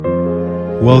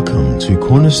Welcome to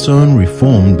Cornerstone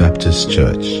Reformed Baptist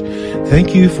Church.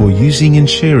 Thank you for using and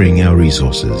sharing our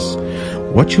resources.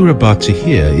 What you're about to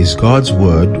hear is God's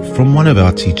Word from one of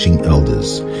our teaching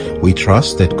elders. We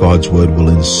trust that God's Word will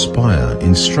inspire,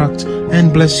 instruct,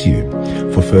 and bless you.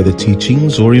 For further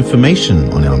teachings or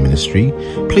information on our ministry,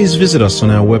 please visit us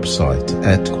on our website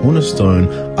at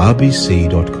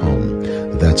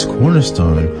cornerstonerbc.com. That's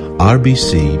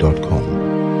cornerstonerbc.com.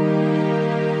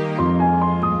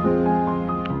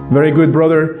 Very good,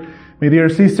 brother. My dear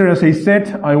sister, as I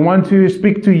said, I want to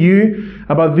speak to you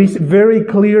about this very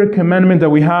clear commandment that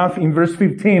we have in verse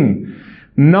 15.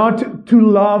 Not to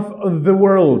love the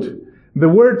world. The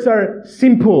words are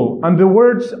simple and the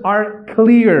words are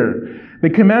clear. The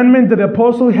commandment that the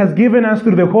apostle has given us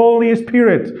through the Holy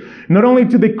Spirit, not only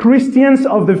to the Christians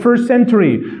of the first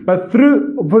century, but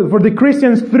for the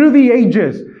Christians through the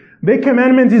ages. The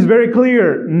commandment is very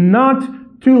clear.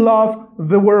 Not to love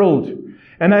the world.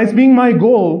 And it's been my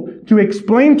goal to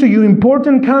explain to you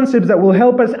important concepts that will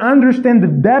help us understand the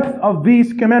depth of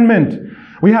this commandment.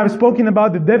 We have spoken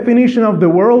about the definition of the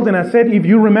world, and I said, if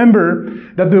you remember,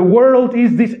 that the world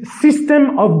is this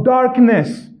system of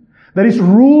darkness that is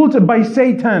ruled by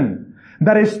Satan,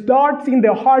 that starts in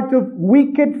the heart of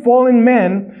wicked fallen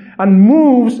men and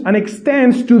moves and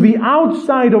extends to the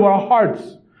outside of our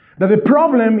hearts. That the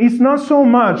problem is not so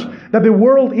much that the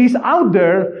world is out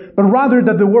there, but rather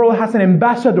that the world has an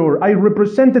ambassador, a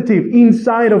representative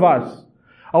inside of us.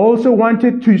 I also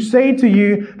wanted to say to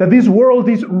you that this world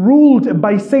is ruled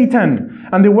by Satan.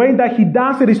 And the way that he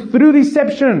does it is through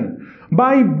deception,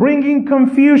 by bringing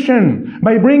confusion,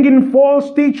 by bringing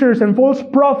false teachers and false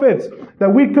prophets,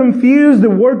 that we confuse the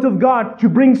word of God to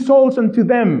bring souls unto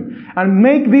them and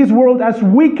make this world as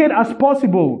wicked as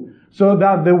possible, so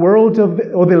that the world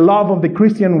or the love of the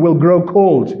Christian will grow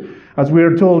cold, as we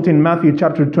are told in Matthew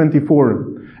chapter 24.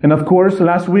 And of course,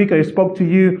 last week I spoke to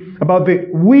you about the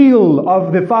will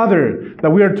of the Father,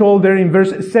 that we are told there in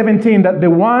verse 17, that the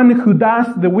one who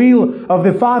does the will of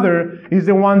the Father is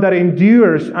the one that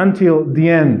endures until the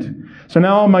end. So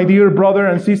now, my dear brother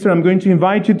and sister, I'm going to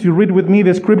invite you to read with me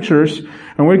the scriptures,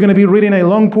 and we're going to be reading a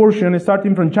long portion,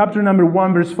 starting from chapter number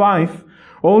 1, verse 5,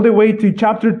 all the way to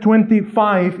chapter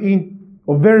 25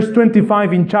 verse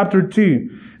 25 in chapter 2.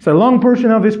 It's a long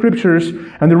portion of the scriptures,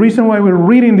 and the reason why we're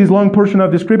reading this long portion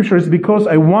of the scriptures is because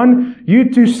I want you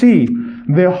to see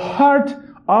the heart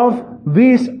of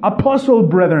these apostle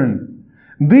brethren,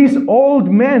 these old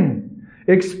men,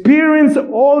 experienced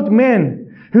old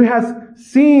men who has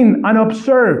seen and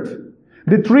observed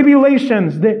the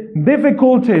tribulations, the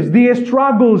difficulties, the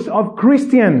struggles of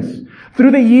Christians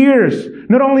through the years,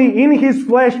 not only in his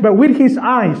flesh, but with his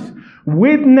eyes,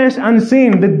 witness and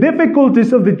seen the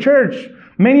difficulties of the church.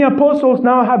 Many apostles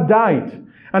now have died,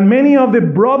 and many of the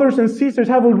brothers and sisters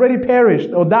have already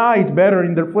perished or died better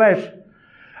in their flesh.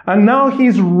 And now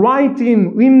he's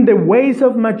writing in the ways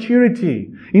of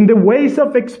maturity, in the ways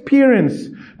of experience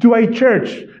to a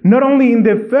church, not only in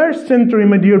the first century,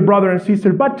 my dear brother and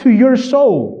sister, but to your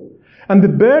soul. And the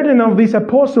burden of this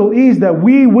apostle is that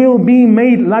we will be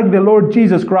made like the Lord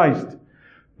Jesus Christ.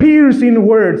 Piercing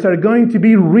words are going to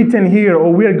be written here,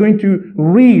 or we are going to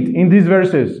read in these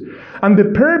verses. And the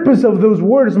purpose of those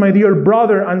words, my dear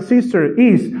brother and sister,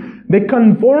 is the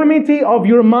conformity of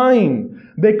your mind,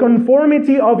 the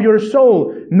conformity of your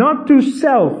soul, not to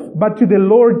self, but to the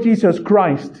Lord Jesus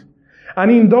Christ.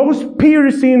 And in those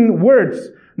piercing words,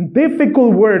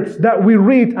 difficult words that we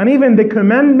read, and even the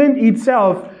commandment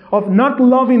itself of not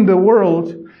loving the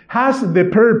world has the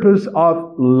purpose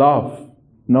of love.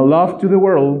 Not love to the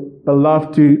world, but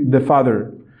love to the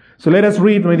Father. So let us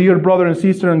read, my dear brother and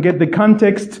sister, and get the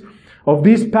context of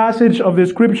this passage of the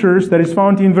scriptures that is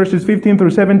found in verses 15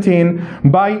 through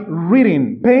 17 by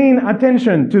reading, paying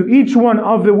attention to each one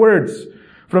of the words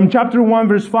from chapter 1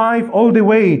 verse 5 all the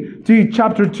way to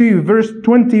chapter 2 verse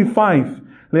 25.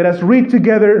 Let us read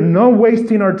together, not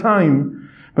wasting our time,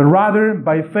 but rather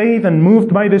by faith and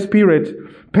moved by the Spirit,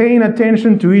 paying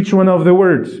attention to each one of the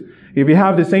words. If you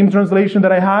have the same translation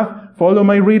that I have, follow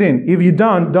my reading. If you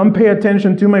don't pay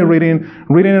attention to my reading,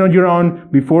 reading it on your own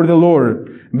before the Lord.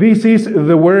 This is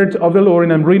the word of the Lord,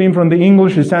 and I'm reading from the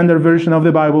English Standard Version of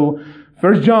the Bible,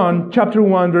 1 John chapter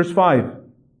 1 verse 5.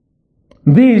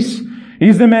 This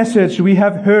is the message we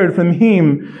have heard from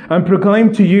Him and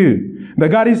proclaimed to you,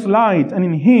 that God is light, and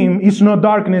in Him is no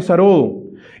darkness at all.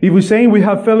 If we say we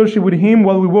have fellowship with Him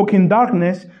while we walk in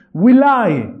darkness, we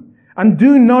lie and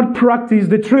do not practice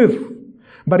the truth.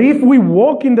 But if we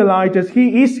walk in the light as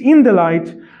He is in the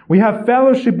light, we have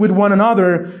fellowship with one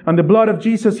another, and the blood of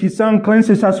Jesus, His Son,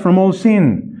 cleanses us from all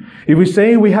sin. If we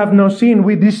say we have no sin,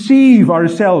 we deceive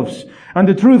ourselves, and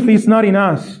the truth is not in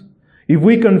us. If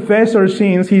we confess our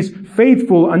sins, He is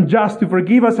faithful and just to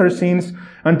forgive us our sins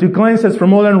and to cleanse us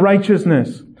from all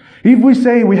unrighteousness. If we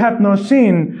say we have no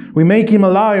sin, we make Him a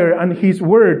liar and His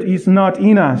word is not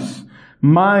in us.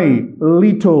 My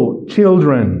little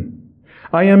children,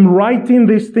 I am writing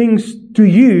these things to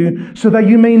you so that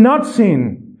you may not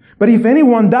sin. But if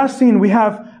anyone does sin, we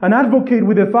have an advocate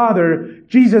with the Father,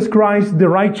 Jesus Christ the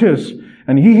righteous.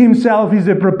 And He Himself is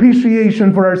a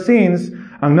propitiation for our sins,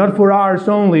 and not for ours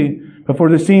only, but for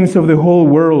the sins of the whole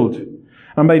world.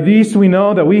 And by this we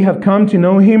know that we have come to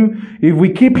know Him if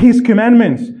we keep His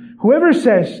commandments. Whoever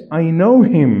says, I know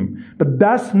Him, but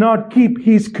does not keep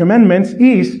His commandments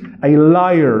is a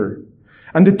liar.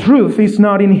 And the truth is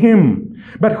not in him.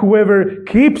 But whoever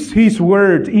keeps His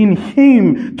word, in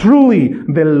Him truly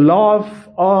the love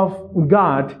of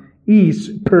God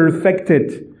is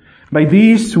perfected. By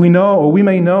this we know, or we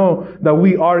may know, that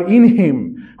we are in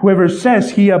Him. Whoever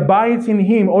says he abides in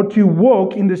Him ought to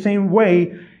walk in the same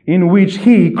way in which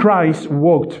He, Christ,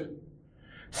 walked.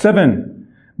 7.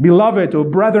 Beloved, or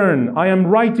brethren, I am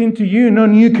writing to you no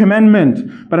new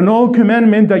commandment, but an old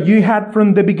commandment that you had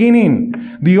from the beginning.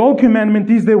 The old commandment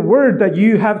is the word that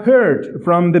you have heard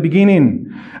from the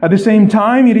beginning. At the same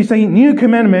time, it is a new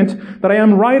commandment that I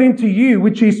am writing to you,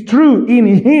 which is true in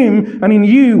Him and in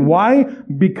you. Why?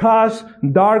 Because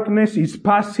darkness is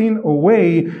passing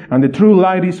away and the true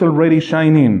light is already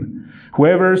shining.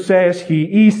 Whoever says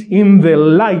he is in the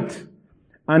light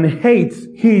and hates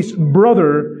his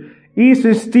brother is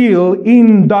still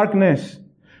in darkness.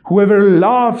 Whoever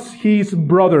loves his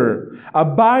brother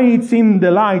abides in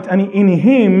the light, and in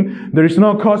him there is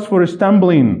no cause for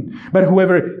stumbling. But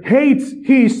whoever hates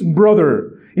his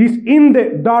brother is in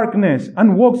the darkness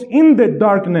and walks in the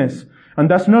darkness and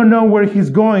does not know where he's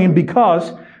going,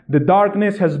 because the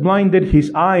darkness has blinded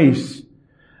his eyes.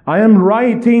 I am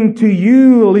writing to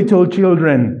you, little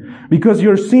children, because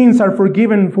your sins are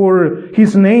forgiven for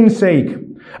His name's sake.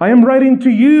 I am writing to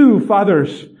you,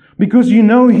 fathers, because you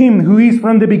know Him who is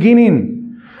from the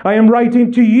beginning. I am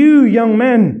writing to you, young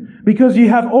men, because you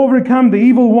have overcome the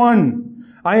evil one.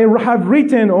 I have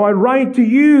written, or I write to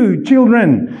you,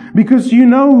 children, because you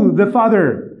know the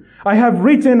Father. I have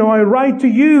written, or I write to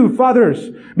you,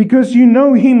 fathers, because you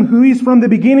know Him who is from the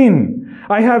beginning.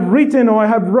 I have written, or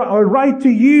I write to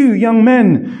you, young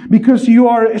men, because you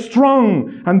are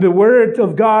strong, and the word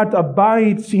of God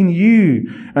abides in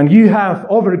you, and you have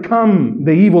overcome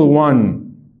the evil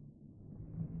one.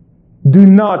 Do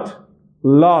not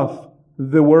love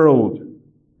the world,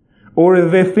 or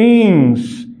the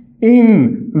things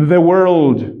in the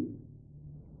world.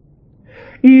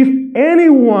 If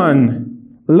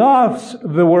anyone loves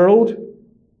the world,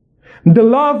 the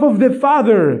love of the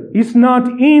Father is not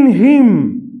in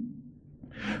him.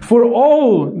 For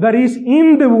all that is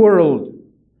in the world,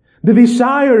 the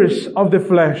desires of the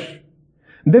flesh,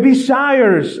 the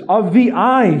desires of the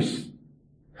eyes,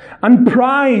 and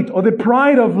pride, or the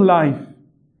pride of life,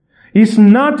 is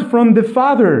not from the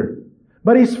Father,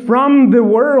 but is from the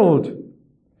world.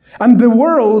 And the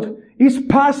world is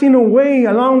passing away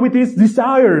along with its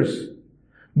desires.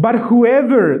 But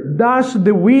whoever does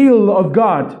the will of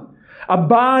God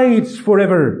abides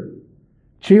forever.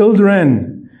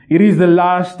 Children, it is the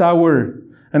last hour.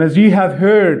 And as ye have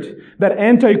heard that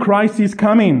Antichrist is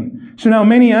coming, so now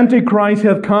many Antichrists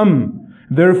have come.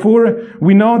 Therefore,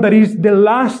 we know that it is the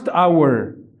last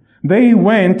hour. They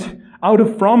went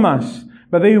out from us,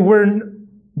 but they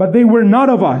were not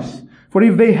of us. For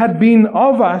if they had been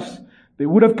of us, they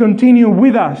would have continued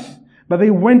with us. But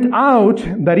they went out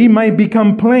that it might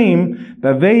become plain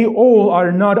that they all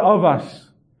are not of us.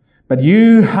 But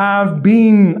you have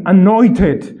been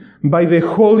anointed by the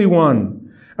Holy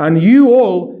One, and you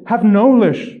all have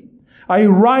knowledge. I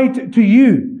write to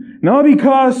you, not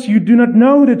because you do not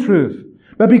know the truth,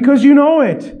 but because you know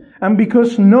it, and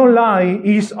because no lie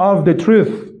is of the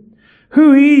truth.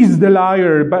 Who is the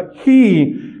liar but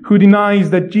he who denies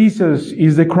that Jesus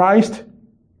is the Christ?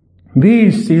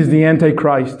 This is the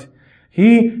Antichrist,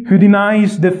 he who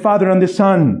denies the Father and the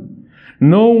Son.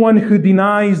 No one who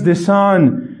denies the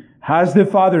Son has the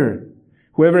Father.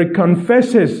 Whoever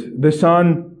confesses the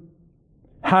Son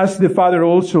has the Father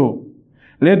also.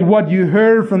 Let what you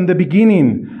heard from the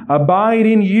beginning abide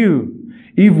in you.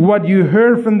 If what you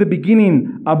heard from the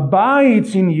beginning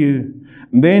abides in you,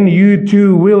 then you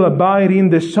too will abide in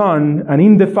the Son and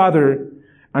in the Father.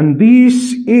 And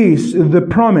this is the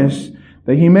promise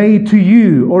that He made to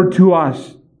you, or to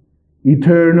us,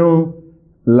 eternal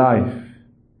life.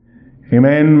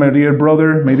 Amen, my dear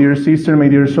brother, my dear sister, my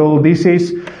dear soul. This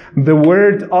is the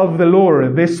word of the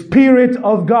Lord. The Spirit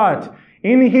of God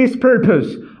in His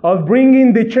purpose of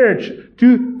bringing the church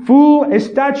to full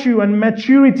stature and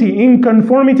maturity in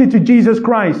conformity to Jesus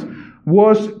Christ,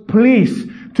 was pleased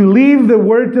to leave the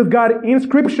Word of God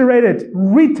inscripturated,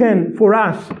 written for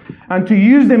us, and to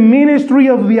use the ministry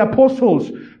of the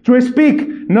apostles to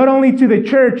speak not only to the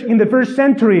church in the first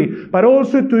century, but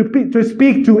also to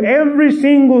speak to every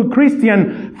single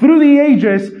Christian through the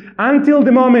ages until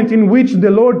the moment in which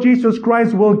the Lord Jesus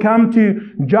Christ will come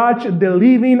to judge the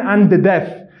living and the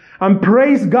dead. And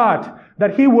praise God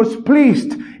that He was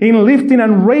pleased in lifting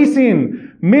and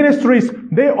raising ministries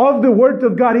of the Word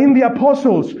of God in the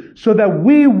apostles, so that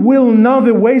we will know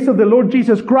the ways of the Lord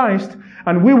Jesus Christ,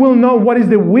 and we will know what is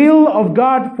the will of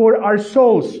God for our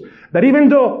souls. That even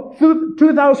though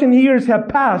 2,000 years have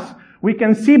passed, we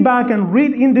can see back and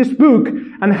read in this book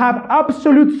and have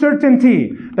absolute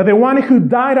certainty that the one who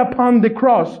died upon the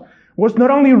cross was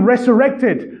not only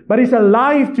resurrected, but is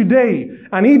alive today.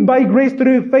 And if by grace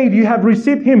through faith you have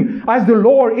received Him as the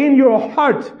Lord in your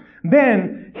heart,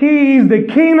 then He is the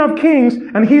King of Kings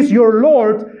and He's your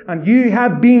Lord, and you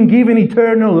have been given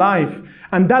eternal life.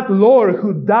 And that Lord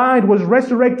who died, was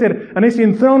resurrected, and is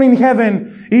enthroned in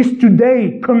heaven, is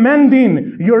today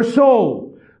commanding your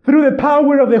soul through the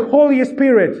power of the Holy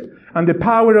Spirit and the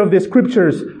power of the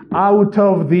Scriptures out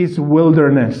of this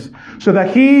wilderness, so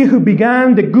that He who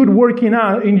began the good work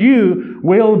in you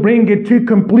will bring it to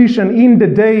completion in the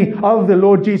day of the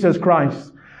Lord Jesus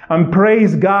Christ. And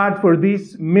praise God for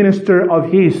this minister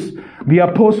of His, the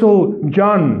Apostle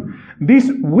John, this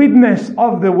witness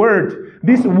of the Word,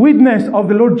 this witness of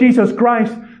the Lord Jesus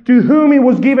Christ, to whom He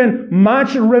was given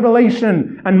much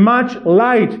revelation and much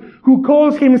light, who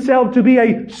calls himself to be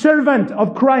a servant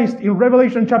of Christ in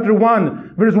Revelation chapter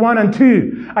 1, verse 1 and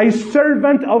 2. A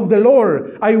servant of the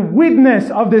Lord, a witness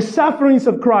of the sufferings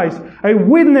of Christ, a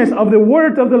witness of the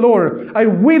word of the Lord, a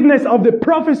witness of the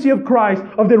prophecy of Christ,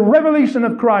 of the revelation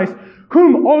of Christ,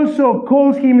 whom also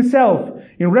calls himself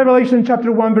in Revelation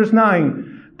chapter 1, verse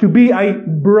 9, to be a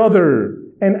brother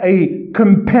and a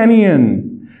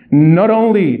companion, not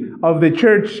only of the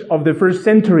church of the first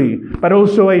century, but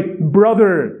also a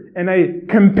brother and a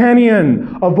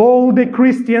companion of all the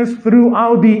Christians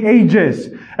throughout the ages.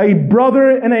 A brother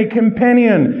and a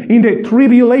companion in the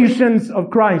tribulations of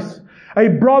Christ. A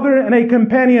brother and a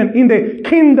companion in the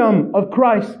kingdom of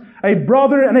Christ. A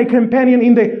brother and a companion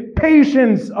in the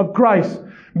patience of Christ.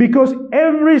 Because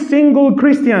every single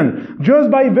Christian,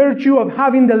 just by virtue of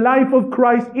having the life of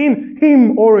Christ in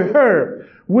him or her,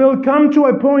 will come to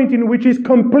a point in which is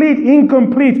in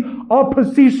complete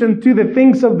opposition to the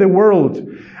things of the world.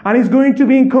 And is going to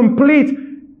be in complete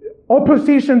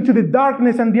opposition to the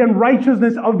darkness and the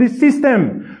unrighteousness of this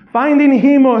system, finding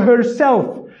him or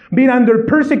herself being under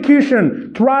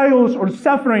persecution, trials, or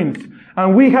sufferings.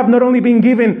 And we have not only been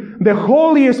given the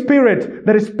Holy Spirit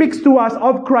that speaks to us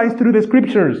of Christ through the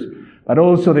Scriptures, but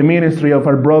also the ministry of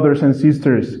our brothers and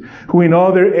sisters who in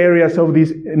other areas of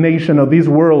this nation, of this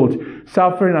world,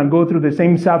 suffer and go through the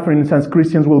same sufferings as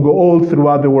Christians will go all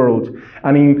throughout the world.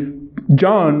 And in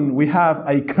John, we have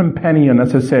a companion,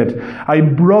 as I said, a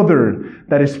brother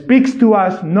that speaks to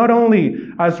us not only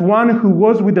as one who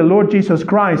was with the Lord Jesus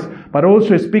Christ, but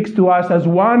also speaks to us as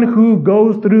one who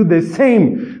goes through the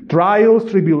same trials,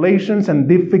 tribulations, and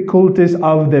difficulties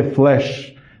of the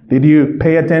flesh. Did you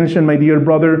pay attention, my dear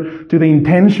brother, to the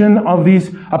intention of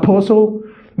this apostle?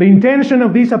 The intention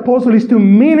of this apostle is to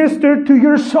minister to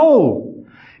your soul.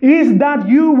 Is that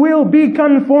you will be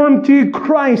conformed to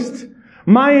Christ.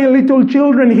 My little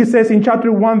children, he says in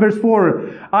chapter 1, verse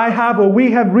 4,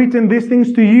 we have written these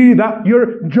things to you that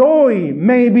your joy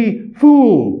may be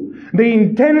full. The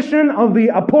intention of the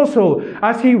apostle,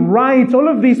 as he writes all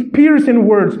of these piercing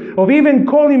words of even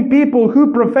calling people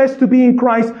who profess to be in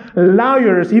Christ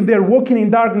liars if they're walking in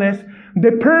darkness,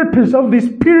 the purpose of these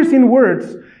piercing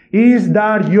words is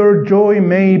that your joy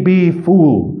may be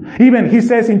full. Even he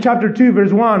says in chapter 2,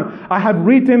 verse 1, I have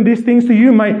written these things to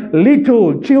you, my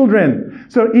little children.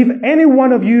 So if any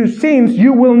one of you sins,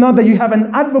 you will know that you have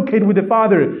an advocate with the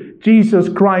Father, Jesus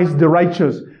Christ the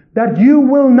righteous. That you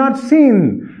will not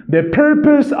sin. The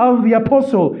purpose of the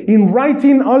apostle in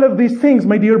writing all of these things,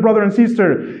 my dear brother and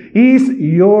sister, is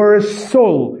your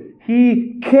soul.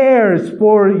 He cares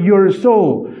for your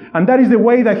soul. And that is the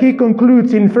way that he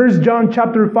concludes in 1 John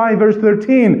chapter 5 verse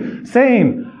 13,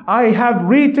 saying, I have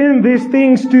written these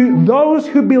things to those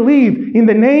who believe in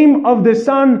the name of the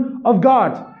Son of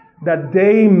God, that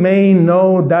they may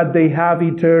know that they have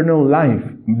eternal life.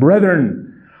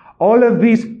 Brethren, all of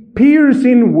these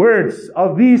piercing words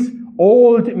of this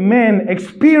old men,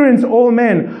 experienced old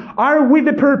men, are with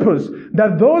the purpose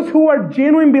that those who are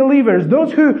genuine believers,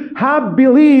 those who have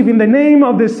believed in the name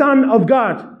of the Son of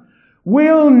God,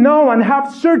 will know and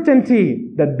have certainty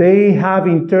that they have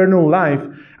eternal life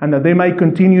and that they might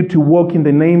continue to walk in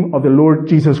the name of the Lord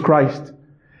Jesus Christ.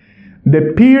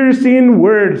 The piercing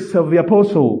words of the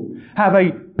apostle have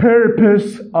a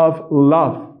purpose of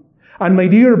love. And my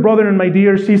dear brother and my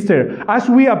dear sister, as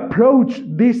we approach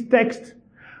this text,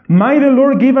 may the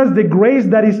Lord give us the grace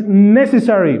that is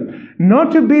necessary,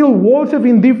 not to build walls of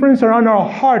indifference around our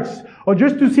hearts, or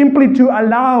just to simply to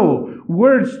allow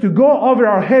words to go over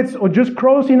our heads or just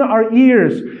cross in our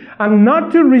ears, and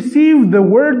not to receive the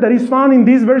word that is found in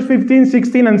this verse 15,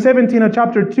 16, and 17 of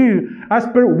chapter 2 as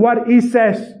per what it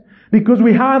says. Because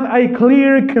we have a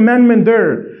clear commandment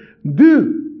there.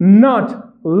 Do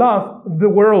not love the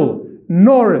world,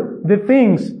 nor the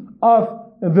things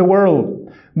of the world.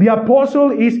 The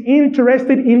apostle is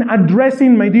interested in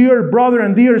addressing, my dear brother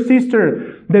and dear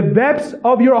sister, the depths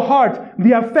of your heart,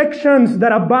 the affections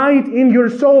that abide in your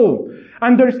soul.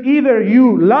 And there's either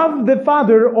you love the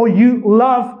Father or you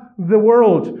love the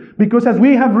world. Because as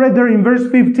we have read there in verse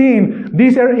 15,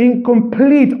 these are in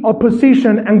complete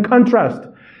opposition and contrast.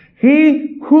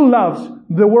 He who loves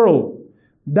the world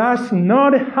does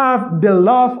not have the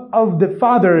love of the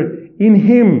Father in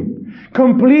him.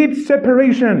 Complete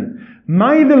separation.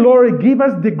 May the Lord give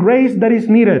us the grace that is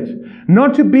needed,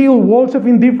 not to build walls of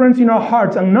indifference in our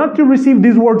hearts, and not to receive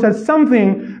these words as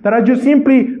something that I just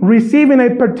simply receive in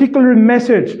a particular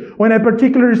message, or in a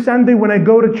particular Sunday when I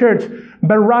go to church,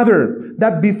 but rather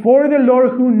that before the Lord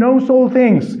who knows all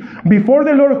things, before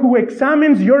the Lord who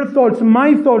examines your thoughts,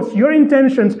 your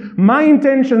intentions, my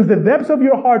intentions, the depths of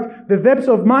your heart, the depths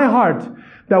of my heart,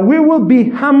 that we will be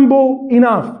humble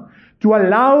enough to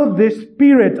allow the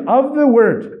Spirit of the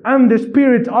Word and the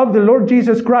Spirit of the Lord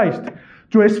Jesus Christ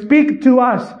to speak to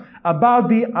us about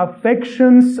the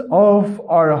affections of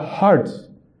our hearts.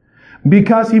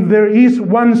 Because if there is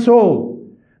one soul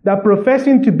that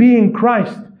professing to be in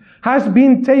Christ has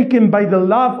been taken by the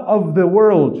love of the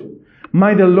world,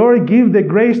 may the Lord give the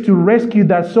grace to rescue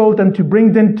that soul and to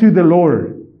bring them to the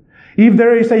Lord. If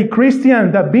there is a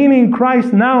Christian that being in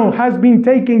Christ now has been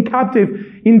taken captive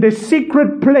in the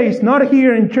secret place, not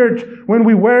here in church when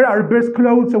we wear our best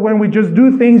clothes or when we just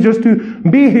do things just to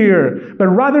be here, but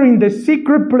rather in the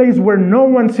secret place where no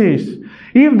one sees.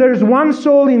 If there's one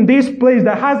soul in this place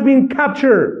that has been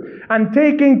captured and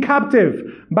taken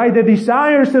captive by the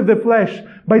desires of the flesh,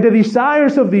 by the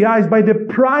desires of the eyes, by the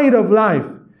pride of life,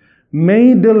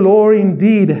 may the Lord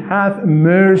indeed have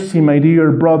mercy, my dear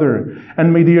brother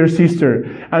and my dear sister,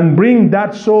 and bring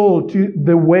that soul to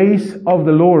the ways of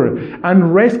the Lord,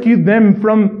 and rescue them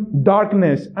from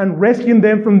darkness, and rescue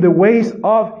them from the ways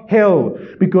of hell.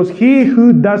 Because he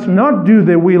who does not do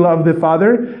the will of the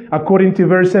Father, according to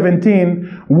verse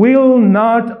 17, will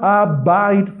not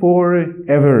abide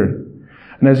forever.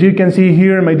 And as you can see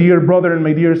here, my dear brother and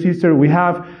my dear sister, we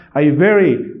have a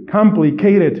very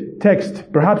complicated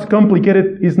text. Perhaps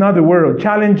complicated is not the word.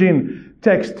 Challenging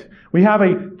text. We have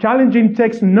a challenging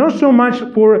text, not so much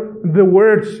for the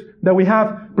words that we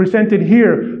have presented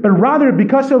here, but rather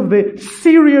because of the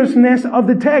seriousness of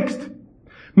the text.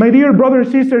 My dear brother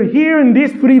and sister, here in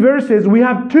these 3 verses, we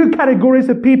have 2 categories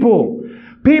of people.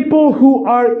 People who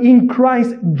are in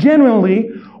Christ genuinely,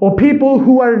 or people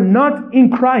who are not in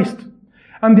Christ.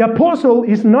 And the apostle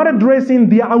is not addressing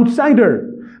the outsider.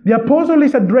 The apostle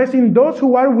is addressing those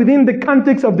who are within the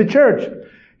context of the church.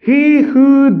 He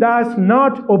who does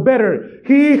not, or better,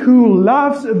 he who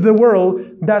loves the world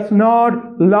does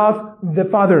not love the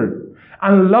Father.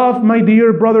 And love, my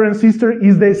dear brother and sister,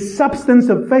 is the substance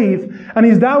of faith, and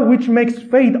is that which makes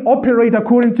faith operate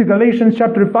according to Galatians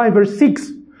chapter 5 verse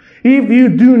 6. If you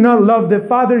do not love the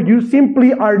Father, you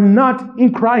simply are not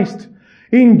in Christ.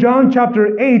 In John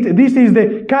chapter 8, this is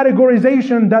the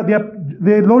categorization that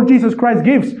the Lord Jesus Christ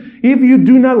gives. If you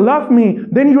do not love me,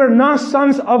 then you are not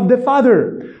sons of the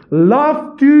Father.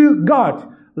 Love to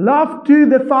God, love to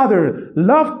the Father,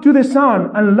 love to the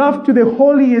Son, and love to the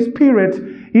Holy Spirit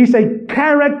is a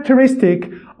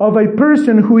characteristic of a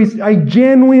person who is a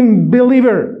genuine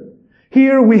believer.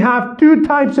 Here we have 2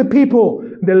 types of people,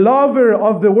 the lover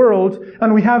of the world,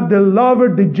 and we have the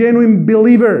lover, the genuine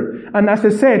believer. And as I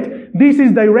said, this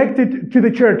is directed to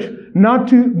the church, not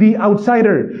to the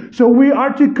outsider. So we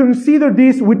are to consider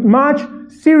this with much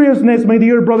seriousness, my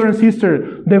dear brother and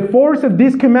sister. The force of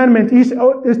this commandment is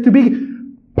to be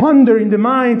pondered in the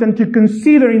mind and to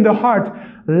consider in the heart,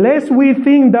 lest we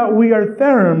think that we are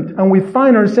firm and we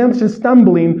find ourselves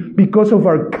stumbling because of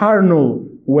our carnal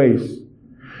ways.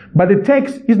 But the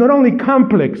text is not only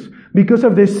complex because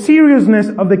of the seriousness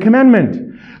of the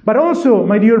commandment, but also,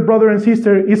 my dear brother and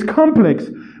sister, is complex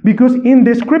because in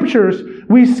the scriptures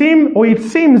it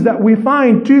seems that we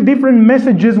find two different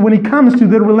messages when it comes to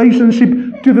the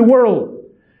relationship to the world.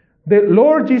 The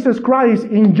Lord Jesus Christ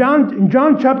in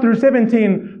John chapter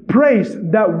 17 prays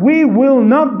that we will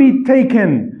not be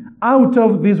taken out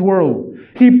of this world.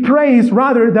 He prays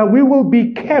rather that we will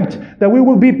be kept, that we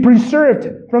will be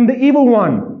preserved from the evil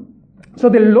one. So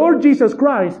the Lord Jesus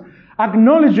Christ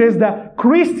acknowledges that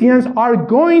Christians are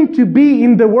going to be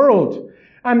in the world.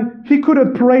 And He could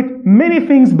have prayed many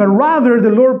things, but rather the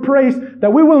Lord prays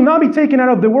that we will not be taken out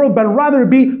of the world, but rather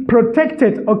be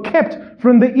protected or kept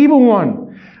from the evil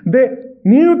one. The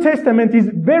New Testament is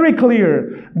very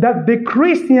clear that the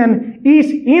Christian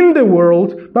is in the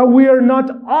world, but we are not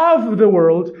of the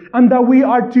world, and that we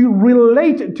are to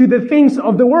relate to the things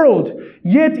of the world.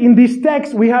 Yet in this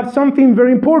text we have something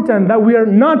very important, that we are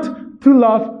not to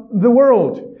love the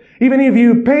world. Even if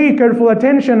you pay careful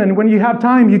attention, and when you have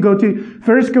time, you go to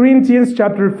 1 Corinthians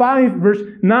chapter 5, verse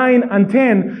 9 and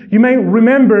 10, you may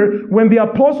remember when the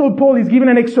Apostle Paul is giving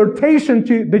an exhortation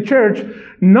to the church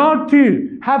not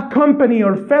to have company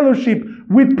or fellowship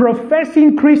with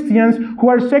professing Christians who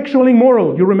are sexually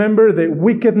immoral. You remember the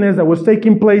wickedness that was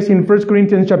taking place in 1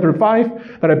 Corinthians chapter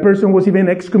 5, that a person was even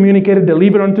excommunicated,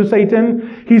 delivered unto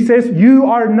Satan. He says, you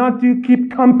are not to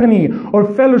keep company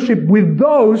or fellowship with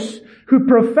those who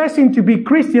professing to be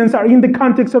Christians are in the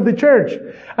context of the church.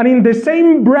 And in the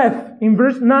same breath, in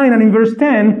verse 9 and in verse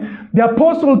 10, the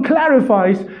apostle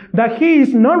clarifies that he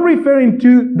is not referring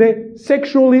to the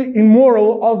sexually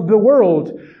immoral of the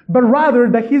world, but rather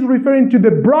that he's referring to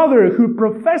the brother who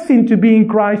professing to be in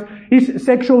Christ is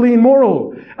sexually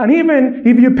immoral. And even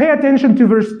if you pay attention to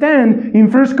verse 10 in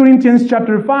 1 Corinthians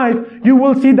chapter 5, you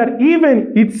will see that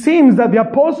even it seems that the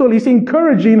apostle is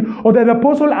encouraging, or that the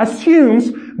apostle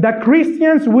assumes that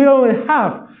Christians will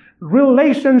have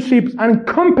relationships and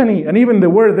company. And even the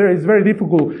word there is very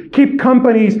difficult. Keep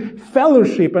companies,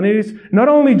 fellowship. And it is not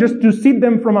only just to see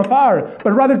them from afar,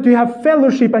 but rather to have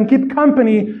fellowship and keep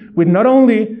company with not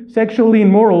only sexually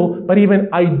immoral, but even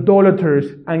idolaters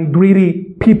and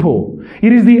greedy people.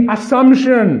 It is the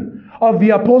assumption of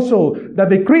the apostle that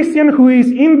the Christian who is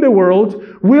in the world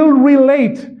will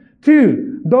relate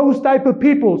to those type of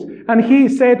peoples. And he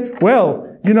said, well,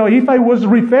 if I was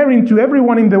referring to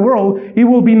everyone in the world, it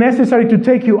will be necessary to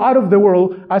take you out of the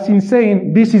world, as in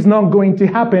saying this is not going to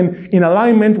happen, in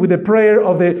alignment with the prayer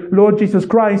of the Lord Jesus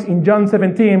Christ in John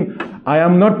 17. I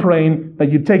am not praying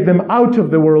that you take them out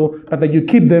of the world, but that you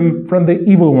keep them from the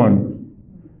evil one.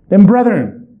 Then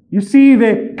brethren, you see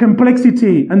the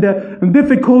complexity and the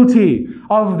difficulty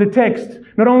of the text,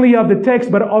 not only of the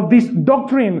text, but of this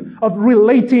doctrine of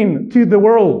relating to the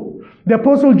world. The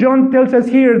Apostle John tells us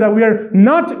here that we are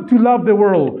not to love the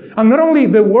world. And not only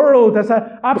the world as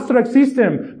an abstract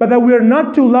system, but that we are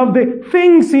not to love the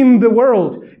things in the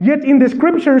world. Yet in the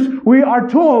scriptures, we are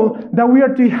told that we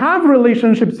are to have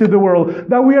relationships to the world,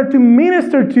 that we are to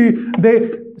minister to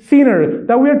the sinner,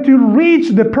 that we are to reach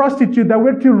the prostitute, that we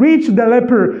are to reach the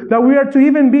leper, that we are to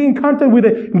even be in contact with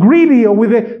the greedy or with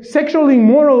the sexually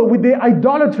immoral, with the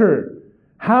idolater.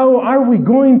 How are we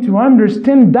going to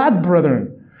understand that,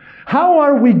 brethren? How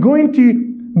are we going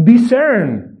to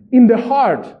discern in the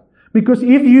heart? Because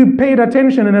if you paid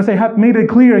attention, and as I have made it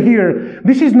clear here,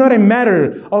 this is not a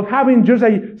matter of having just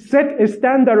a set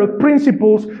standard of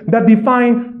principles that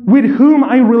define with whom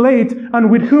I relate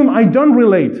and with whom I don't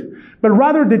relate. But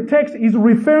rather the text is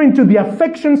referring to the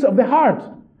affections of the heart.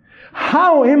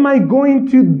 How am I going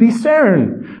to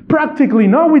discern? Practically,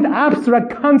 not with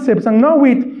abstract concepts and not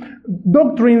with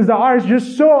doctrines that are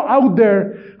just so out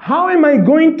there. How am I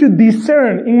going to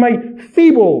discern in my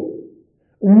feeble,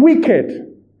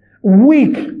 wicked,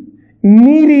 weak,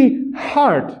 needy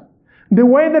heart the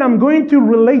way that I'm going to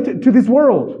relate to this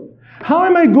world? How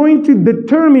am I going to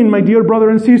determine, my dear brother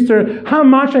and sister, how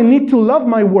much I need to love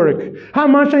my work? How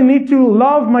much I need to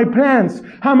love my plans?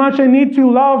 How much I need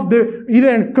to love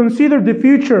either consider the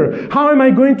future? How am I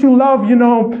going to love,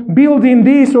 building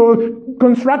this or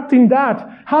constructing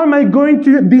that? How am I going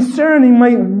to discern in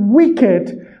my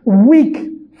wicked, weak,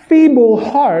 feeble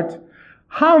heart?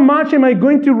 How much am I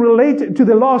going to relate to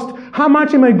the lost? How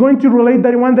much am I going to relate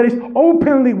that one that is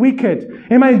openly wicked?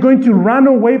 Am I going to run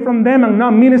away from them and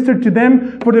not minister to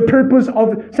them for the purpose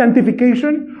of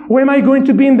sanctification? Or am I going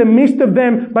to be in the midst of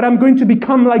them, but I'm going to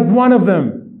become like one of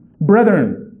them?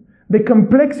 Brethren, the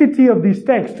complexity of this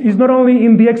text is not only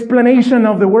in the explanation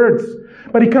of the words,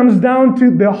 but it comes down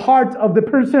to the heart of the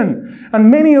person.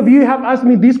 And many of you have asked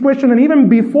me this question, and even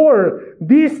before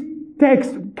this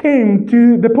text came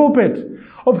to the pulpit.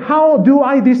 of how do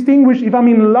I distinguish if I'm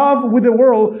in love with the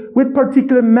world with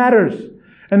particular matters.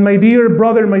 And my dear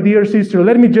brother, my dear sister,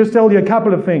 let me just tell you a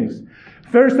couple of things.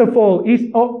 First of all, it's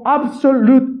of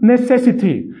absolute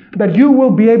necessity that you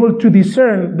will be able to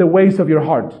discern the ways of your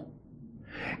heart.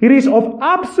 It is of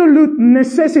absolute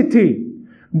necessity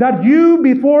that you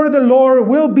before the Lord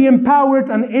will be empowered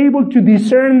and able to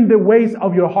discern the ways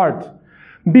of your heart.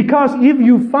 Because if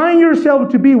you find yourself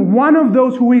to be one of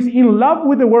those who is in love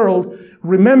with the world,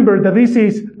 remember that this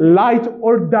is light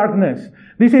or darkness.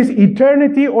 This is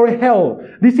eternity or hell.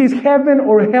 This is heaven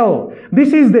or hell.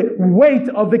 This is the weight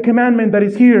of the commandment that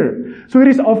is here. So it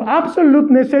is of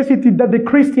absolute necessity that the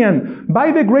Christian,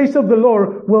 by the grace of the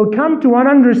Lord, will come to an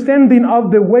understanding of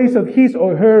the ways of his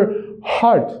or her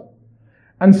heart.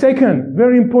 And second,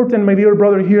 very important, my dear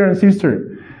brother here and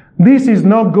sister, this is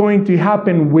not going to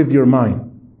happen with your mind.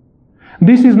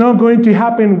 This is not going to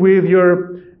happen with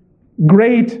your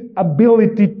great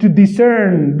ability to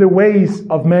discern the ways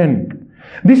of men.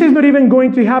 This is not even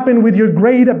going to happen with your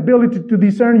great ability to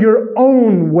discern your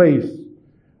own ways.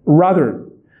 Rather,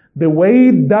 the way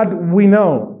that we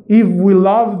know if we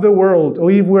love the world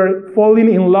or if we're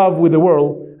falling in love with the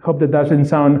world, hope that doesn't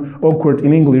sound awkward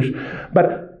in English,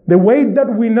 but the way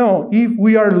that we know if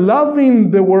we are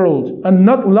loving the world and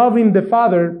not loving the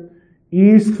Father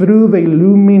is through the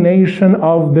illumination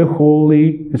of the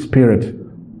Holy Spirit.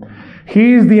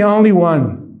 He is the only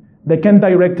one that can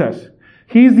direct us.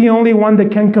 He is the only one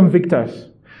that can convict us.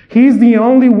 He is the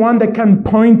only one that can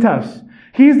point us.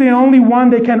 He is the only one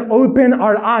that can open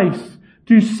our eyes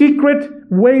to secret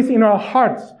ways in our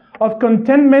hearts of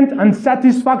contentment and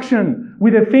satisfaction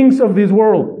with the things of this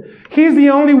world. He is the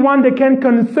only one that can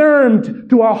confirm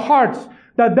to our hearts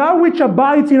that which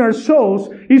abides in our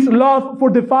souls is love for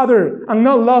the Father and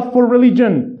not love for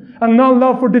religion. And not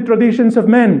love for the traditions of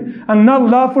men, and not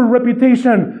love for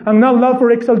reputation, and not love for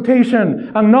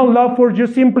exaltation, and not love for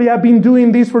just simply I've been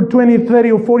doing this for 20,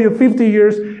 30, or 40, or 50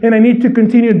 years, and I need to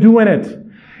continue doing it.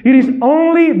 It is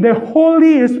only the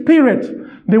Holy Spirit,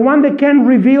 the one that can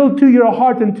reveal to your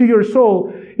heart and to your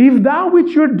soul, if that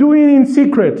which you're doing in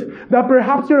secret, that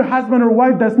perhaps your husband or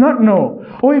wife does not know,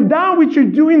 or if that which you're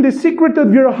doing in the secret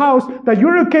of your house, that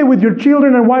you're okay with your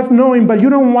children and wife knowing, but you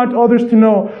don't want others to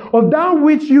know, or that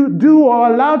which you do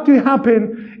or allow to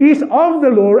happen is of the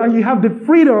Lord, and you have the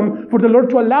freedom for the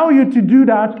Lord to allow you to do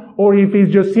that, or if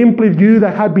it's just simply you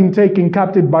that have been taken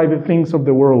captive by the things of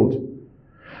the world.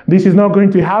 This is not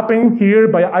going to happen here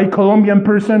by a Colombian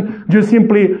person just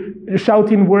simply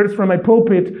shouting words from a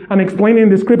pulpit and explaining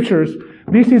the scriptures.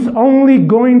 This is only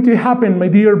going to happen, my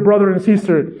dear brother and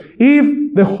sister,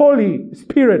 if the Holy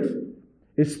Spirit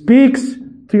speaks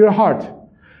to your heart.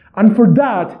 And for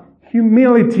that,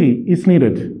 humility is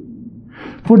needed.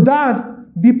 For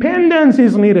that, dependence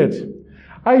is needed.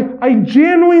 A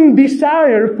genuine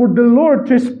desire for the Lord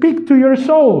to speak to your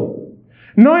soul.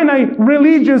 Not in a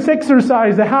religious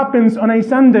exercise that happens on a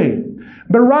Sunday,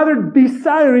 but rather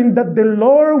desiring that the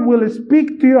Lord will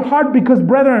speak to your heart, because,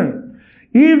 brethren,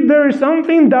 if there is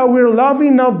something that we're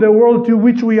loving of the world to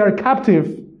which we are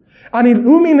captive, an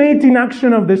illuminating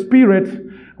action of the Spirit,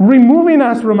 removing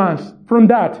us from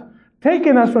that,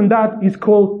 taking us from that, is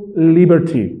called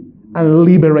liberty and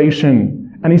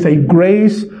liberation. And it's a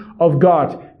grace of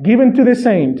God given to the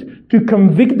saint to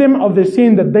convict them of the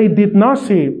sin that they did not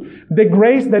see. The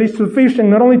grace that is sufficient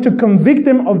not only to convict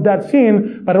them of that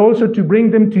sin, but also to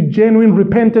bring them to genuine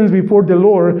repentance before the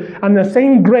Lord. And the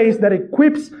same grace that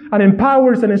equips and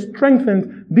empowers and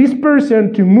strengthens this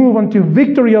person to move on to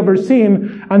victory over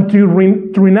sin and to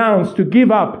renounce, to give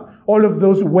up all of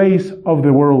those ways of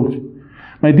the world.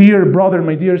 My dear brother,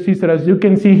 my dear sister, as you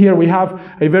can see here, we have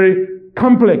a very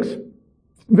complex,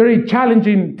 very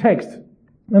challenging text.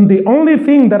 And the only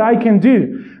thing that I can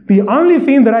do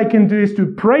is to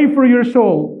pray for your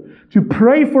soul, to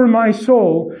pray for my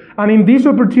soul, and in this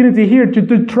opportunity here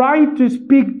to try to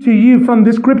speak to you from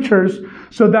the scriptures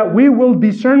so that we will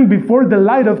discern before the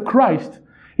light of Christ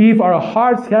if our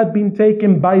hearts have been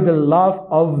taken by the love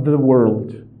of the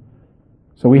world.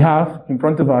 So we have in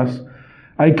front of us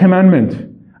a commandment,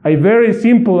 a very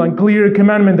simple and clear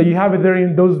commandment that you have it there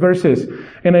in those verses.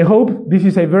 And I hope this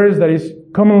is a verse that is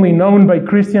commonly known by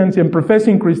Christians and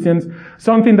professing Christians,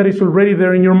 something that is already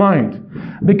there in your mind.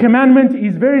 The commandment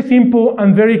is very simple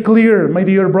and very clear, my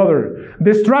dear brother.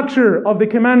 The structure of the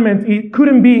commandment, it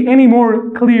couldn't be any more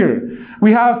clear.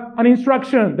 We have an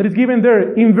instruction that is given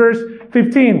there in verse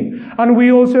 15. And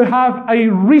we also have a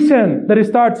reason that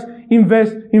starts in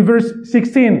verse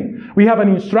 16. We have an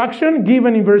instruction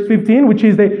given in verse 15, which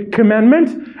is the commandment.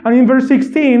 And in verse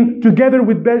 16, together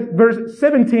with verse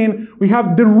 17, we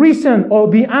have the reason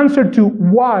or the answer to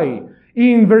why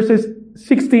in verses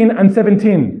 16 and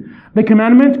 17. The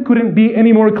commandment couldn't be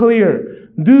any more clear.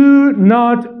 Do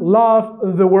not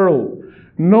love the world,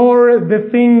 nor the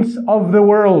things of the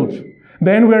world.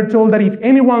 Then we are told that if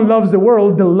anyone loves the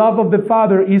world, the love of the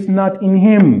Father is not in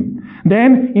him.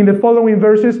 Then, in the following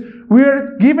verses, we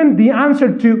are given the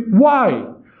answer to why.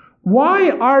 Why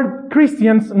are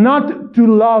Christians not to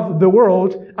love the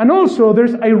world? And also,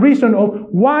 there's a reason of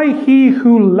why he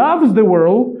who loves the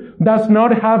world does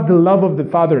not have the love of the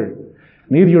Father.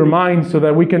 Need your mind so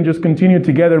that we can just continue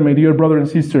together, my dear brother and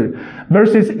sister.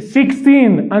 Verses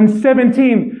 16 and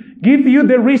 17 give you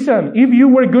the reason. If you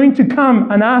were going to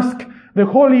come and ask the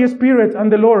Holy Spirit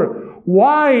and the Lord,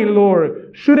 why,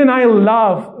 Lord, shouldn't I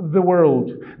love the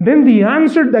world? Then the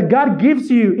answer that God gives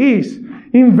you is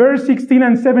in verse 16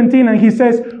 and 17, and he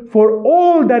says, for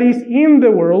all that is in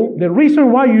the world, the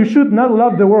reason why you should not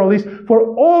love the world is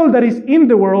for all that is in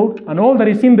the world, and all that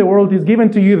is in the world is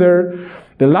given to you there,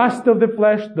 the lust of the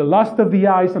flesh, the lust of the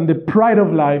eyes, and the pride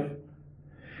of life,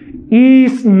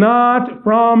 is not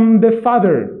from the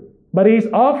Father, but is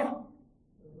of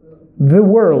the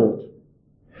world.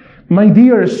 My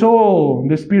dear soul,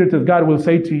 the Spirit of God will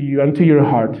say to you and to your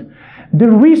heart, the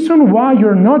reason why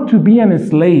you're not to be a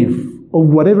slave of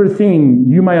whatever thing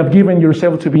you might have given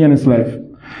yourself to be a slave,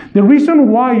 the reason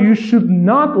why you should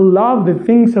not love the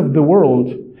things of the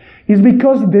world is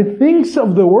because the things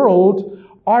of the world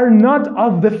are not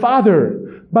of the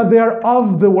Father, but they are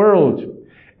of the world.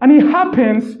 And it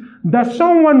happens that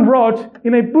someone wrote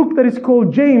in a book that is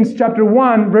called James chapter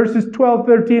 1, verses 12,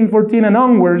 13, 14, and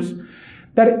onwards,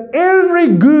 that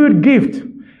every good gift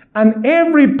and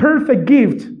every perfect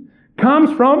gift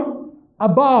comes from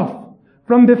above,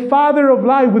 from the Father of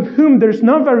light, with whom there's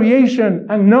no variation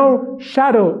and no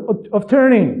shadow of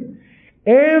turning.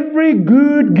 Every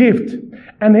good gift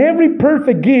and every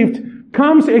perfect gift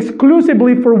comes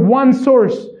exclusively from one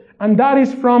source, and that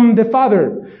is from the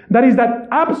Father. That is that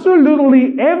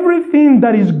absolutely everything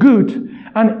that is good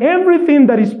and everything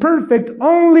that is perfect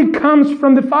only comes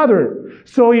from the Father.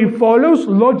 So it follows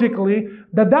logically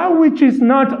that that which is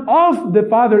not of the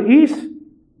Father is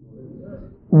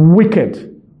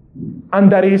wicked,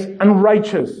 and that is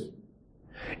unrighteous.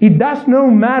 It does not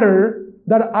matter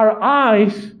that our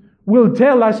eyes will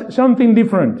tell us something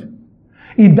different.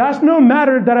 It does not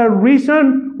matter that our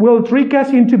reason will trick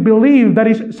us into belief that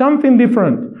is something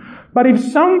different. But if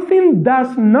something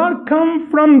does not come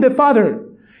from the Father,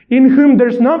 in whom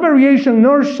there's no variation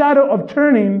nor shadow of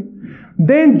turning,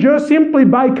 then just simply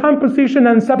by composition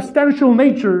and substantial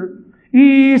nature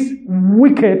is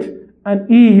wicked and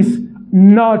is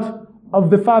not of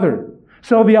the Father.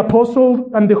 So the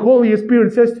apostle and the Holy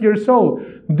Spirit says to your soul,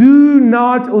 do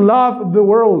not love the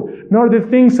world, nor the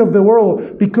things of the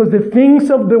world, because the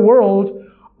things of the world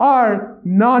are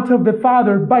not of the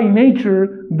Father by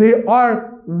nature. They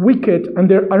are wicked and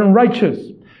they're unrighteous.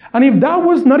 And if that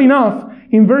was not enough,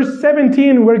 in verse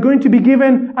 17, we're going to be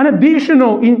given an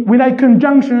additional, with a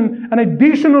conjunction, an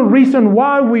additional reason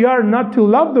why we are not to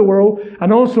love the world,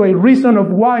 and also a reason of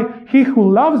why he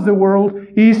who loves the world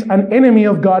is an enemy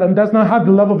of God and does not have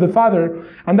the love of the Father.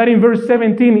 And that in verse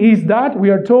 17 is that, we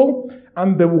are told,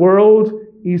 and the world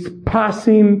is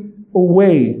passing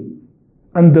away,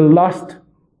 and the lust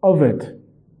of it.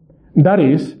 That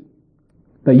is,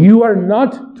 that you are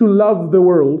not to love the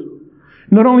world,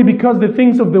 not only because the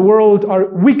things of the world are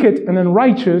wicked and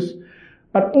unrighteous,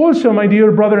 but also, my dear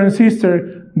brother and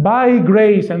sister, by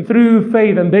grace and through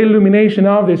faith and the illumination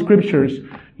of the Scriptures,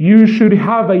 you should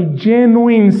have a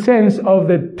genuine sense of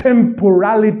the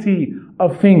temporality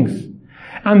of things.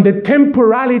 And the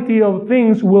temporality of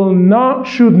things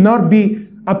should not be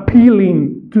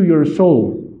appealing to your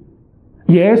soul.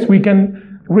 Yes, we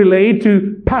can relate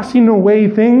to passing away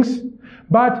things,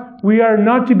 but we are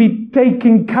not to be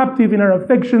taken captive in our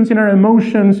affections, in our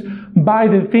emotions, by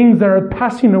the things that are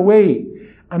passing away.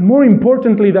 And more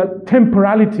importantly, that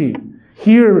temporality.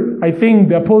 Here, I think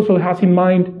the apostle has in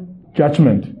mind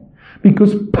judgment.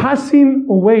 Because passing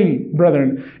away,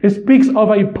 brethren, it speaks of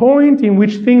a point in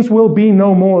which things will be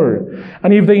no more.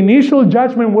 And if the initial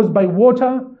judgment was by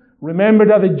water, remember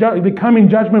that the coming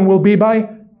judgment will be by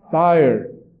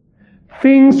fire.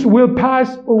 Things will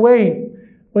pass away.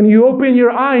 When you open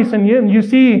your eyes and you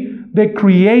see the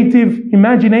creative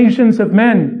imaginations of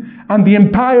men and the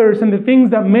empires and the things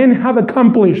that men have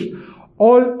accomplished,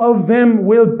 all of them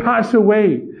will pass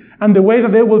away. And the way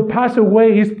that they will pass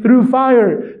away is through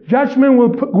fire. Judgment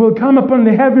will come upon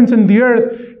the heavens and the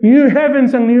earth. New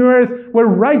heavens and new earth where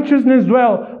righteousness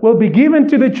will be given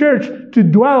to the church to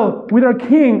dwell with our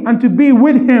King and to be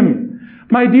with Him.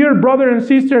 My dear brother and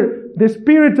sister, the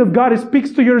Spirit of God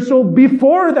speaks to your soul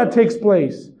before that takes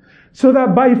place. so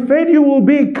that by faith you will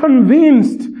be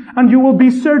convinced and you will be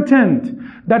certain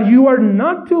that you are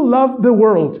not to love the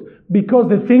world, because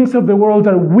the things of the world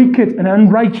are wicked and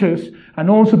unrighteous, and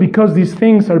also because these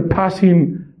things are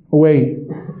passing away.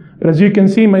 But as you can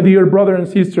see, my dear brother and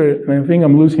sister, and I think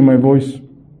I'm losing my voice.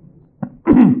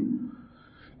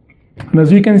 And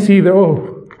as you can see,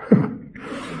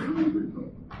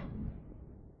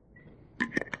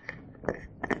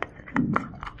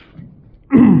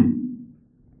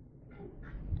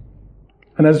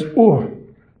 and as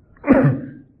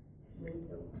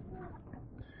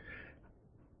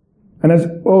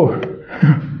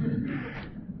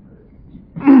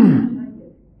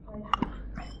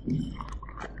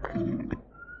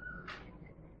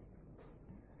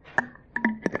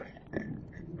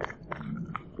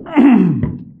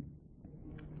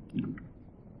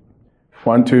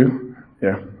One, two,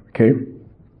 yeah, okay.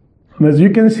 And as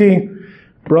you can see,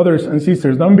 brothers and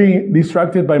sisters, don't be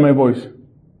distracted by my voice.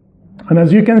 And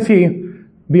as you can see,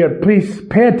 dear, please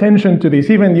pay attention to this.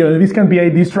 Even this can be a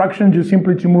distraction just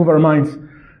simply to move our minds.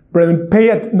 Brethren,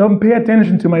 don't pay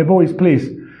attention to my voice, please.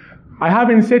 I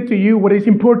haven't said to you what is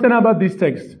important about this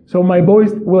text, so my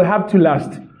voice will have to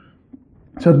last.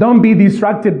 So don't be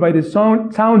distracted by the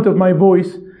sound of my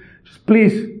voice. Just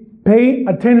please pay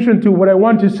attention to what I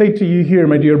want to say to you here,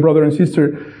 my dear brother and sister,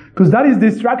 because that is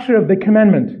the structure of the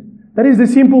commandment. That is the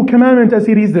simple commandment as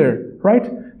it is there, right?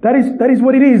 That is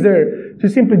what it is there. To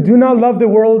simply do not love the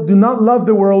world, do not love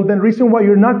the world. And the reason why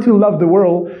you're not to love the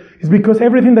world is because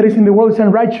everything that is in the world is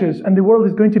unrighteous and the world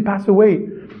is going to pass away.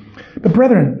 But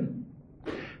brethren,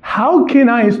 how can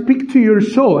I speak to your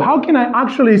soul? How can I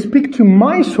actually speak to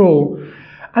my soul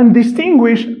and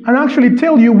distinguish and actually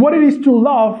tell you what it is to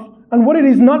love and what it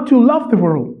is not to love the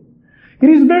world? It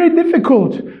is very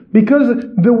difficult, because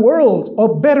the world,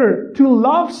 or better, to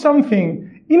love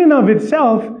something in and of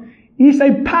itself is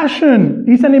a passion,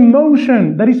 is an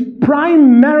emotion that is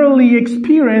primarily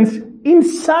experienced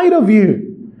inside of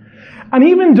you. And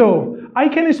even though I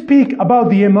can speak about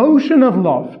the emotion of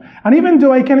love, and even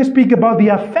though I can speak about the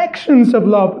affections of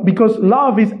love, because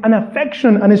love is an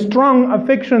affection, and a strong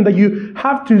affection that you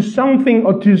have to something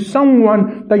or to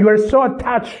someone that you are so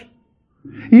attached.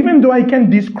 Even though I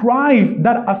can describe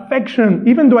that affection,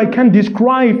 even though I can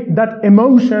describe that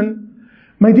emotion,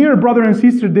 my dear brother and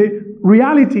sister, the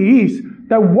reality is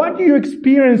that what you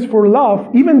experience for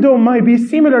love, even though it might be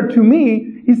similar to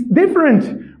me, is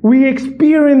different. We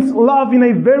experience love in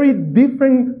a very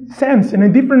different sense, in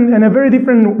a very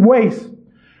different ways.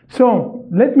 So,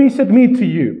 let me submit to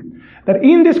you that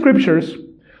in the scriptures,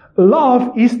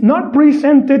 love is not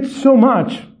presented so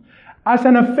much as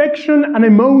an affection, an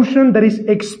emotion that is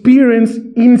experienced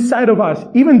inside of us,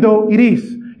 even though it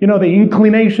is, the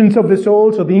inclinations of the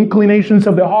soul, so the inclinations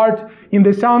of the heart in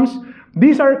the Psalms.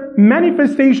 These are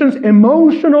manifestations,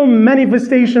 emotional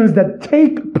manifestations that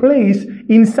take place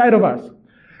inside of us.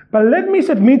 But let me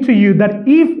submit to you that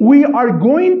if we are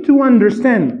going to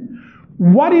understand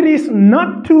what it is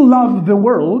not to love the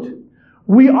world,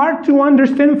 we are to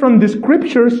understand from the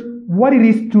scriptures what it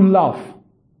is to love.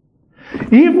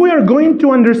 If we are going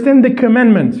to understand the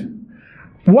commandment,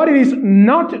 what it is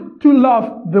not to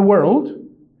love the world,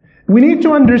 we need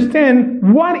to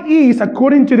understand what is,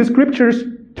 according to the scriptures,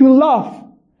 to love.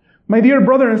 My dear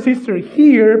brother and sister,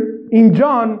 here in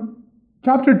John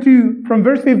chapter 2, from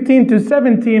verse 15 to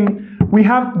 17, we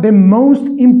have the most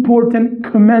important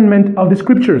commandment of the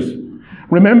scriptures.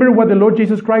 Remember what the Lord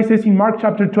Jesus Christ says in Mark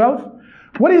chapter 12?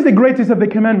 What is the greatest of the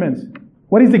commandments?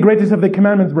 What is the greatest of the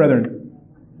commandments, brethren?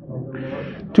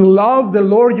 To love the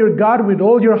Lord your God with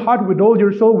all your heart, with all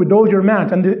your soul, with all your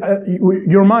mind. And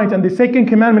the second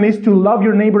commandment is to love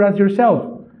your neighbor as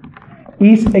yourself.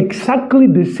 It's exactly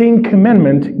the same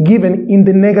commandment given in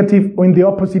the negative or in the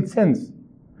opposite sense.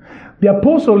 The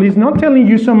apostle is not telling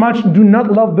you so much, do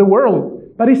not love the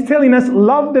world, but he's telling us,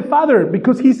 love the Father,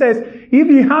 because he says, if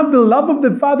you have the love of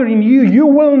the Father in you, you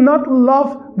will not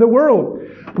love the world.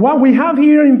 What we have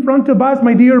here in front of us,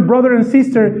 my dear brother and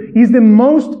sister, is the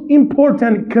most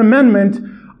important commandment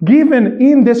given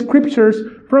in the scriptures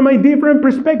from a different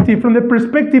perspective, from the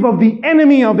perspective of the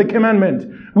enemy of the commandment,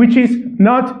 which is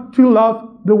not to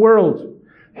love the world.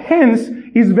 Hence,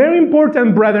 it's very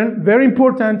important, brethren, very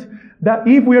important, that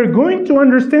if we are going to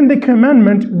understand the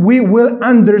commandment, we will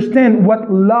understand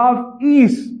what love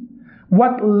is.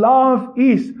 What love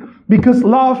is. Because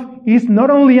love is not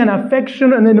only an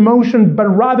affection and an emotion, but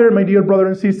rather, my dear brother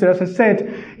and sister, as I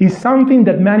said, is something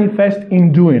that manifests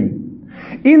in doing.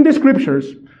 In the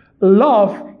scriptures,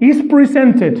 love is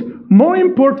presented more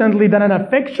importantly than an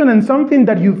affection and something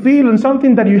that you feel and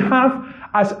something that you have,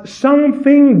 as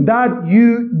something that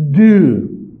you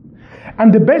do.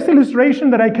 And the best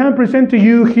illustration that I can present to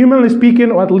you, humanly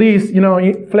speaking, or at least,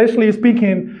 fleshly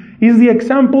speaking, is the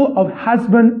example of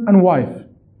husband and wife.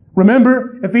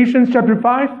 Remember Ephesians chapter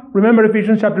 5? Remember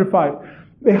Ephesians chapter 5.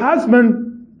 The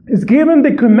husband is given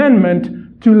the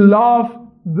commandment to love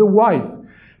the wife.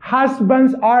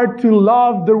 Husbands are to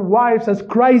love their wives as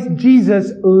Christ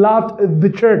Jesus loved the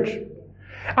church.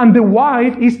 And the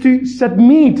wife is to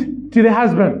submit to the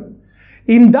husband.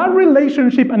 In that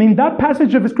relationship and in that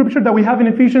passage of scripture that we have in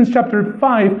Ephesians chapter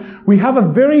 5, we have a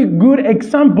very good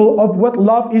example of what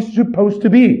love is supposed to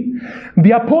be.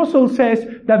 The apostle says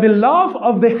that the love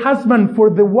of the husband for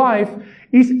the wife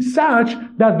is such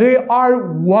that they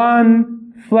are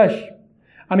one flesh.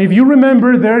 And if you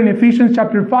remember there in Ephesians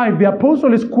chapter 5, the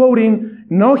apostle is quoting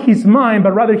not his mind,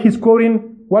 but rather he's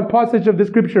quoting what passage of the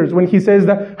scriptures when he says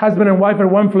that husband and wife are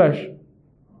one flesh?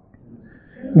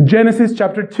 Genesis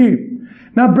chapter 2.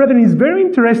 Now, brethren, it's very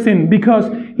interesting because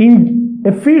in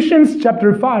Ephesians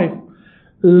chapter 5,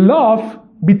 love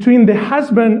between the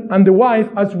husband and the wife,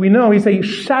 as we know, is a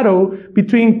shadow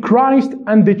between Christ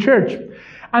and the church.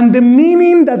 And the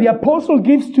meaning that the apostle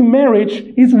gives to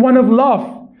marriage is one of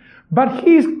love. But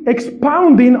he's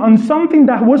expounding on something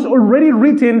that was already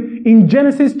written in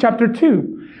Genesis chapter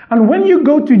 2. And when you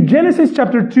go to Genesis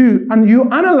chapter 2 and you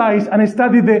analyze and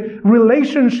study the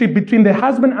relationship between the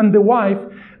husband and the wife,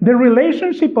 the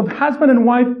relationship of husband and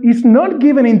wife is not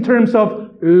given in terms of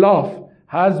love.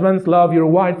 Husbands, love your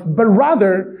wife. But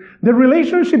rather, the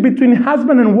relationship between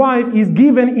husband and wife is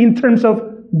given in terms of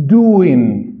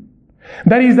doing.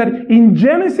 That is that in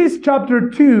Genesis chapter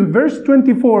 2, verse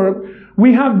 24,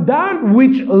 we have that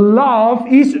which love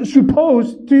is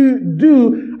supposed to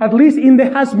do, at least in the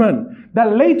husband.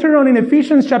 That later on in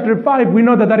Ephesians chapter 5, we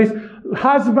know that is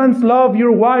husbands, love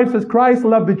your wives as Christ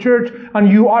loved the church, and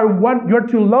you are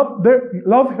to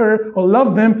love her or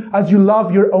love them as you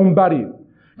love your own body.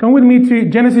 Come with me to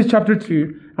Genesis chapter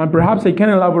 2, and perhaps I can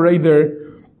elaborate there.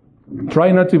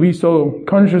 Try not to be so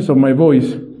conscious of my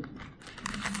voice.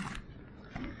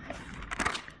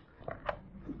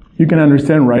 You can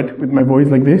understand, right, with my voice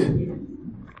like this?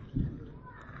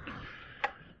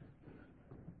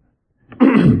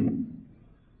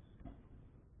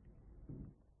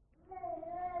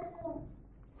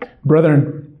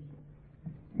 Brethren,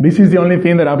 this is the only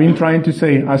thing that I've been trying to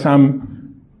say as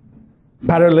I'm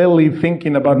parallelly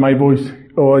thinking about my voice,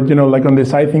 or, like on the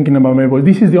side thinking about my voice.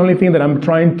 This is the only thing that I'm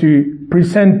trying to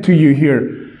present to you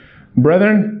here.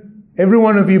 Brethren, every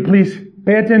one of you, please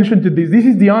pay attention to this. This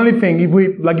is the only thing. If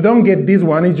we don't get this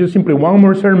one, it's just simply one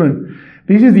more sermon.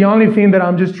 This is the only thing that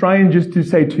I'm just trying to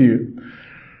say to you.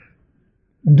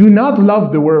 Do not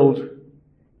love the world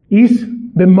is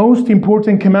the most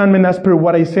important commandment as per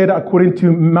what I said according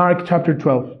to Mark chapter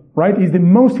 12. Right? Is the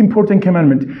most important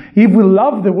commandment. If we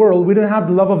love the world, we don't have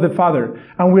the love of the Father.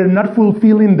 And we're not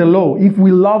fulfilling the law. If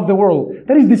we love the world.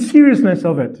 That is the seriousness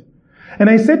of it. And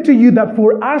I said to you that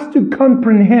for us to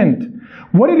comprehend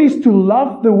what it is to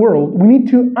love the world, we need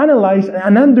to analyze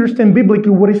and understand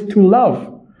biblically what is to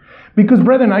love. Because,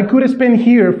 brethren, I could spend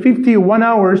here 51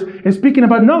 hours speaking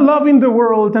about not loving the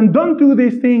world and don't do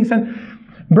these things. And,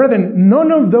 brethren,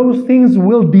 none of those things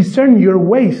will discern your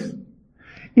ways.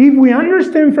 If we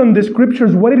understand from the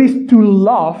scriptures what it is to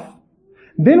love,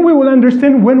 then we will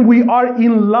understand when we are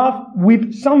in love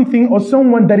with something or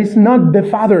someone that is not the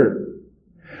Father.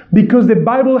 Because the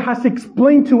Bible has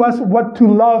explained to us what to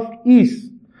love is.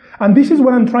 And this is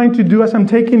what I'm trying to do as I'm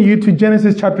taking you to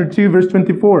Genesis chapter 2, verse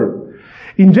 24.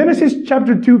 In Genesis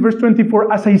chapter 2, verse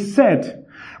 24, as I said,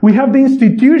 we have the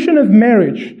institution of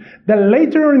marriage that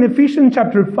later on in Ephesians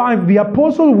chapter 5, the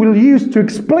apostle will use to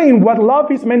explain what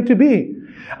love is meant to be.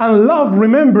 And love,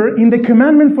 remember, in the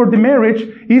commandment for the marriage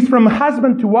is from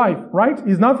husband to wife, right?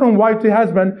 It's not from wife to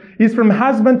husband. It's from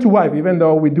husband to wife, even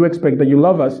though we do expect that you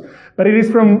love us. But it is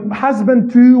from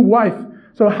husband to wife.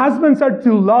 So husbands are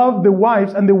to love the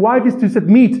wives, and the wife is to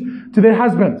submit to their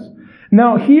husbands.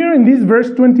 Now, here in this verse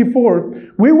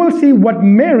 24, we will see what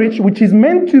marriage, which is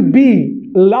meant to be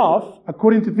love,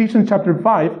 according to Ephesians chapter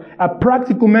 5, a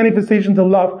practical manifestation of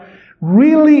love,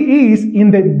 really is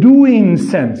in the doing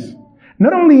sense.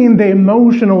 Not only in the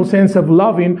emotional sense of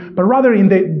loving, but rather in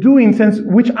the doing sense,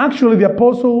 which actually the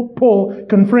Apostle Paul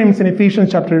confirms in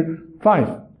Ephesians chapter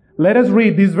 5. Let us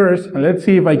read this verse and let's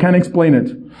see if I can explain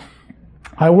it.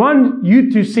 I want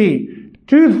you to see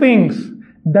two things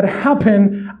that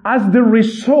happen as the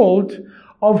result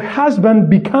of husband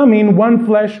becoming one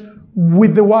flesh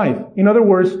with the wife. In other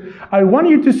words, I want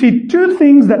you to see two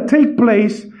things that take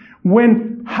place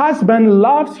when husband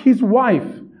loves his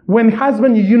wife. When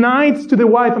husband unites to the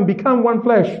wife and become one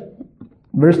flesh.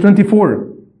 Verse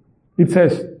 24, it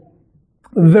says,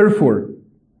 therefore,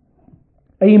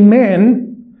 a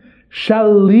man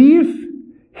shall leave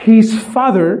his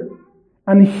father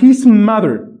and his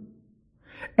mother,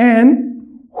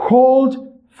 and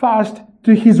hold fast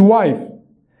to his wife,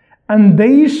 and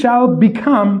they shall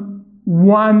become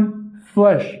one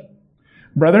flesh.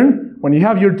 Brethren, when you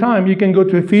have your time, you can go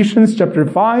to Ephesians chapter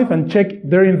 5 and check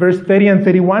there in verse 30 and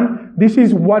 31. This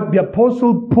is what the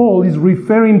Apostle Paul is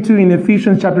referring to in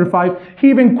Ephesians chapter 5. He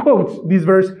even quotes this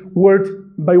verse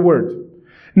word by word.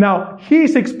 Now, he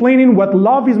is explaining what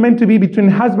love is meant to be between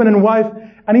husband and wife.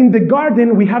 And in the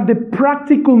garden, we have the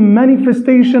practical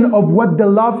manifestation of what the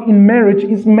love in marriage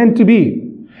is meant to be.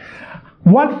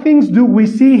 What things do we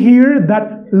see here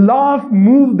that love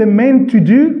moved the men to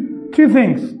do? Two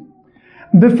things.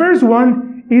 The first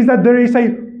one is that there is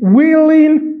a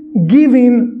willing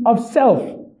giving of self.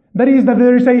 That is, that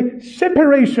there is a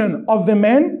separation of the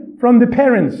man from the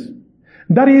parents.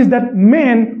 That is, that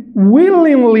man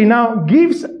willingly now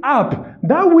gives up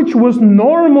that which was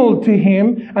normal to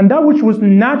him and that which was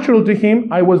natural to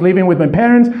him. I was living with my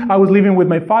parents, I was living with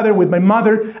my father, with my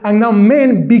mother, and now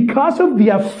man, because of the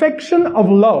affection of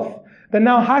love that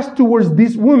now has towards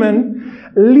this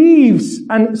woman, leaves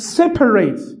and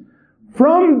separates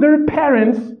from their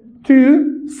parents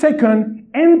to, second,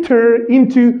 enter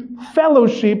into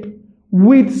fellowship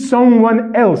with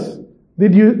someone else. Do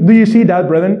you see that,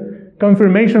 brethren?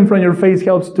 Confirmation from your face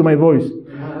helps to my voice.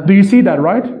 Do you see that,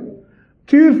 right?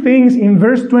 Two things in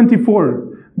verse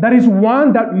 24. That is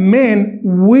one, that man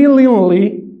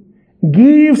willingly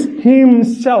gives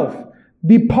himself,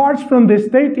 departs from the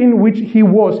state in which he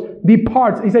was,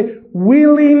 departs. It's a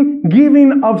willing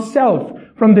giving of self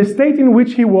from the state in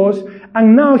which he was,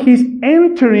 and now he's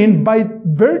entering, by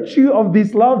virtue of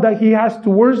this love that he has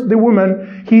towards the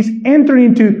woman, he's entering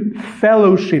into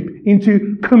fellowship,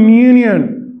 into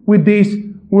communion with this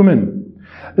woman.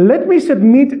 Let me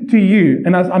submit to you,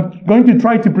 and as I'm going to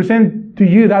try to present to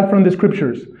you that from the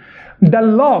scriptures, that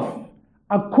love,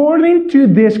 according to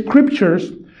the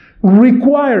scriptures,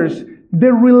 requires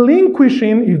the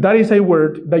relinquishing, if that is a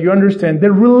word that you understand,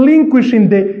 the relinquishing,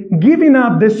 the giving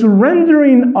up, the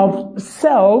surrendering of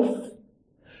self,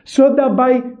 so that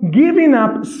by giving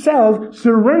up self,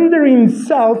 surrendering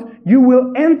self, you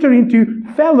will enter into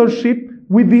fellowship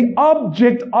with the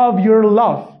object of your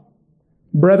love.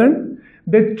 Brethren,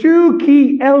 the two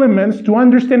key elements to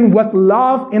understand what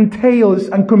love entails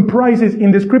and comprises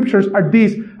in the scriptures are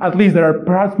these, at least there are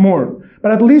perhaps more,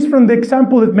 but at least from the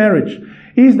example of marriage,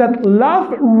 is that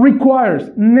love requires,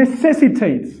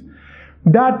 necessitates,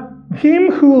 that him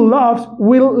who loves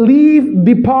will leave,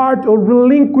 depart, or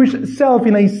relinquish self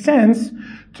in a sense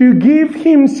to give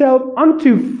himself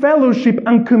unto fellowship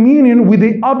and communion with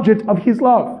the object of his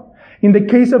love. In the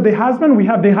case of the husband, we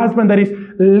have the husband that is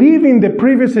leaving the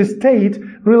previous estate,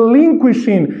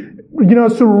 relinquishing,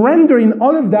 surrendering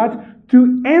all of that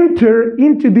to enter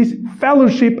into this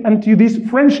fellowship and to this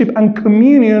friendship and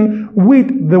communion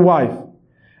with the wife.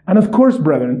 And of course,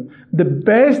 brethren, the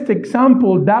best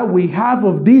example that we have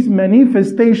of this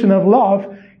manifestation of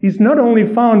love is not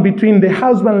only found between the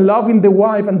husband loving the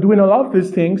wife and doing all of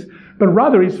these things, but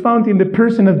rather is found in the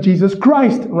person of Jesus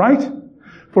Christ, right?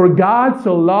 For God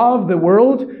so loved the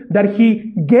world that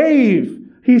He gave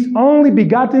His only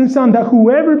begotten Son, that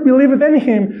whoever believeth in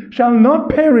Him shall not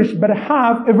perish but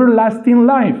have everlasting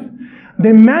life.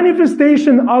 The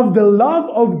manifestation of the love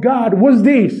of God was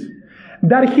this,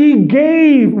 that He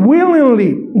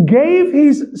willingly gave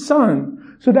His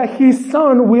Son, so that His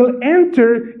Son will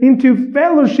enter into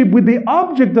fellowship with the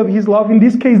object of His love, in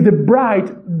this case the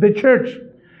bride, the church.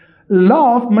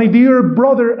 Love, my dear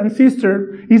brother and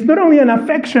sister, is not only an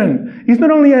affection, it's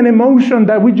not only an emotion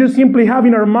that we just simply have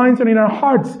in our minds and in our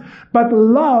hearts, but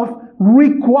love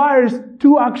requires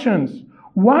two actions.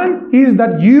 One is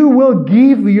that you will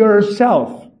give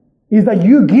yourself. Is that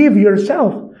you give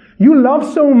yourself. You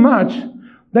love so much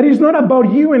that it's not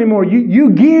about you anymore. You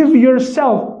give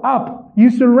yourself up. You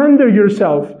surrender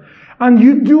yourself. And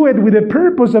you do it with the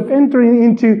purpose of entering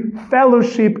into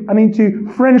fellowship and into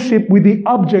friendship with the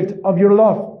object of your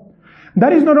love.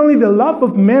 That is not only the love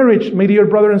of marriage, my dear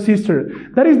brother and sister.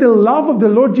 That is the love of the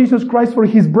Lord Jesus Christ for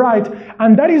His bride.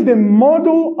 And that is the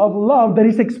model of love that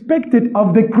is expected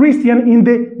of the Christian in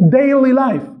the daily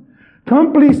life.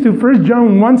 Come please to 1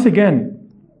 John once again.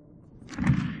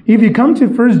 If you come to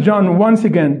 1 John once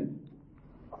again.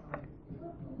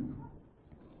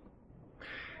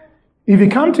 If you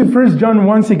come to 1 John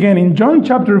once again, in John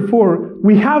chapter 4,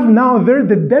 we have now there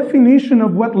the definition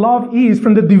of what love is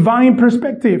from the divine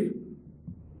perspective.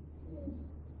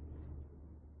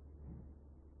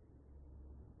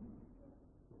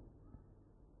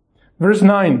 Verse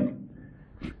 9.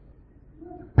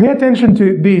 Pay attention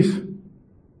to this.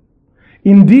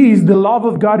 In this, the love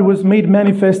of God was made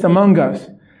manifest among us,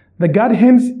 that God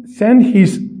hence sent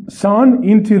His Son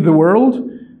into the world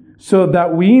so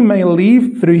that we may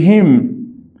live through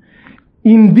Him.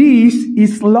 In this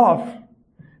is love.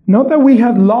 Not that we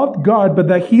have loved God, but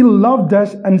that He loved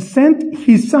us and sent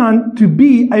His Son to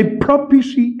be a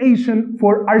propitiation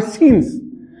for our sins.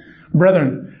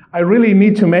 Brethren, I really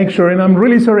need to make sure, and I'm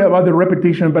really sorry about the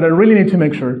repetition, but I really need to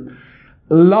make sure.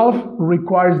 Love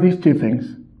requires these two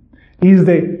things. It is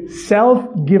the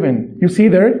self-given. You see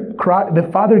there, the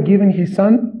Father giving His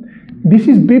Son. This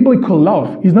is biblical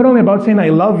love. It's not only about saying, I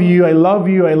love you, I love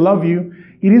you, I love you.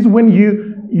 It is when you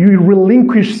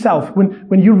relinquish self,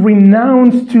 when you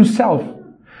renounce to self.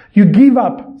 You give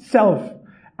up self.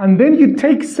 And then you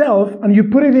take self and you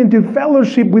put it into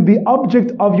fellowship with the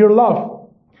object of your love.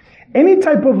 Any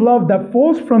type of love that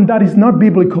falls from that is not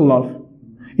biblical love.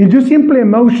 It's just simply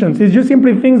emotions. It's just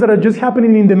simply things that are just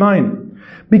happening in the mind.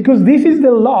 Because this is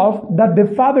the love that the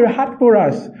Father had for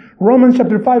us. Romans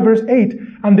chapter 5 verse 8.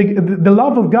 And the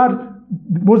love of God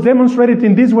was demonstrated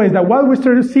in these ways, that while we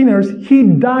were sinners, He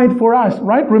died for us,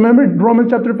 right? Remember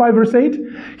Romans chapter 5 verse 8?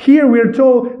 Here we are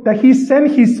told that He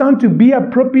sent His Son to be a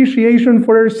propitiation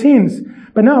for our sins.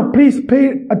 But now please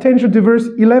pay attention to verse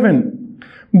 11.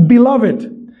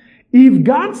 Beloved, if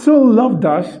God so loved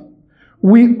us,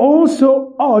 we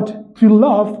also ought to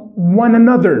love one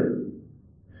another.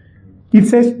 It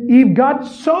says, if God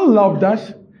so loved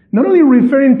us, not only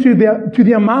referring to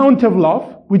the amount of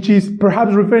love, which is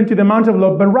perhaps referring to the amount of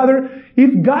love, but rather,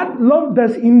 if God loved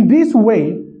us in this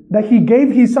way, that He gave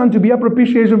His Son to be a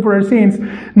propitiation for our sins,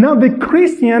 now the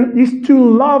Christian is to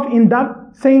love in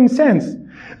that same sense.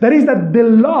 That is, that the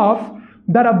love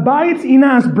that abides in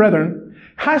us, brethren,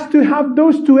 has to have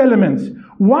those two elements.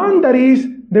 One that is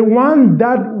the one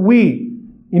that we,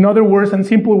 in other words and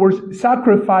simple words,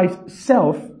 sacrifice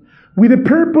self, with the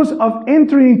purpose of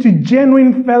entering into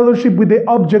genuine fellowship with the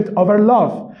object of our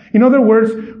love. In other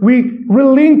words, we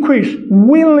relinquish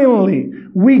willingly.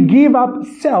 We give up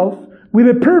self with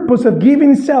the purpose of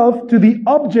giving self to the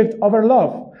object of our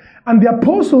love. And the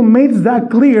apostle makes that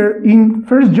clear in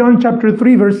 1 John chapter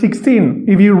 3 verse 16.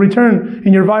 If you return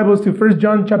in your Bibles to 1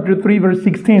 John chapter 3 verse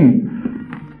 16.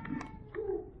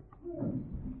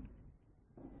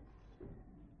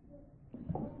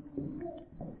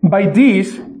 By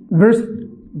this,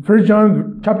 1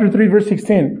 John chapter 3 verse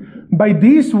 16. By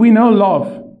this we know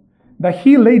love, that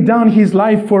He laid down His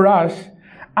life for us,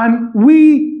 and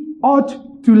we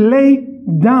ought to lay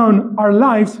down our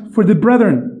lives for the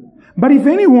brethren. But if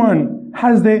anyone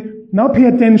has now pay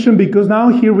attention, because now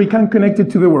here we can connect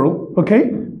it to the world, okay?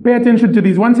 Pay attention to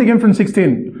this once again from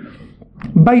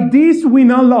 16. By this we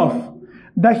know love,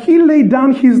 that He laid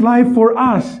down His life for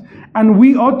us, and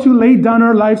we ought to lay down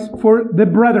our lives for the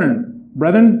brethren.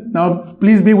 Brethren, now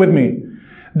please be with me.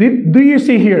 Do you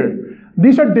see here?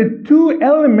 These are the two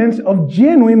elements of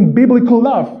genuine biblical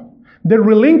love. The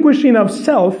relinquishing of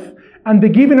self and the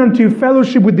giving unto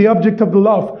fellowship with the object of the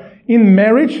love in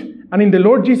marriage and in the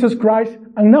Lord Jesus Christ.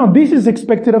 And now this is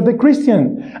expected of the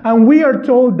Christian. And we are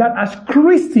told that as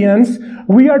Christians,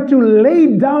 we are to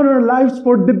lay down our lives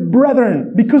for the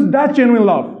brethren, because that's genuine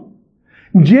love.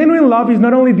 Genuine love is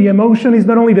not only the emotion, is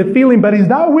not only the feeling, but is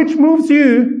that which moves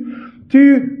you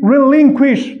to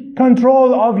relinquish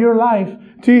control of your life,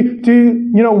 to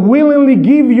willingly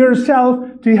give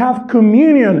yourself to have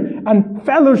communion and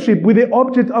fellowship with the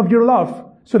object of your love.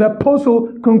 So the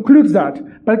apostle concludes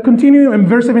that. But continue in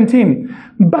verse 17.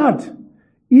 But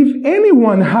if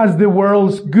anyone has the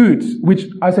world's goods, which,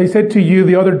 as I said to you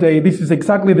the other day, this is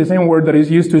exactly the same word that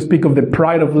is used to speak of the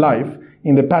pride of life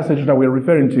in the passage that we're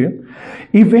referring to.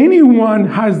 If anyone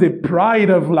has the pride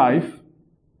of life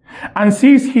and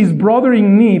sees his brother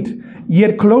in need,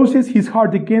 yet closes his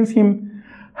heart against him,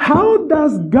 how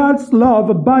does God's love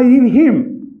abide in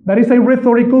him? That is a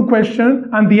rhetorical question,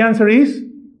 and the answer is,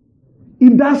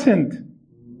 it doesn't.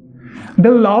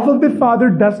 The love of the Father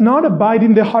does not abide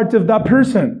in the heart of that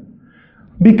person.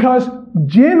 Because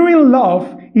genuine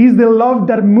love is the love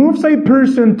that moves a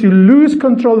person to lose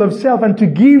control of self and to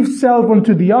give self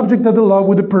unto the object of the love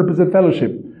with the purpose of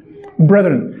fellowship.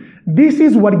 Brethren, this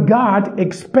is what God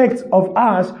expects of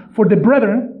us for the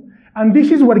brethren, and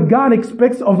this is what God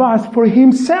expects of us for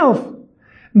Himself.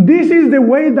 This is the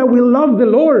way that we love the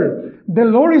Lord. The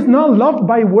Lord is not loved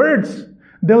by words.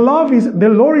 The Lord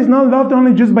is not loved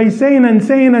only just by saying and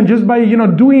just by,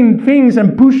 doing things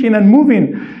and pushing and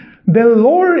moving. The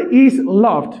Lord is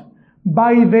loved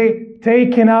by the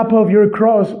taking up of your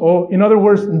cross, or in other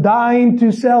words, dying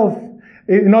to self.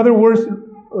 In other words,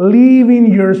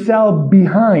 leaving yourself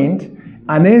behind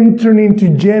and entering into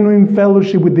genuine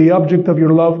fellowship with the object of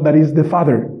your love, that is the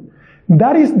Father.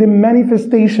 That is the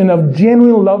manifestation of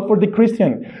genuine love for the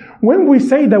Christian. When we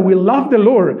say that we love the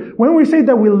Lord, when we say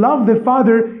that we love the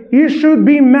Father, it should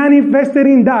be manifested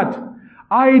in that.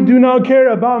 I do not care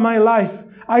about my life.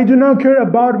 I do not care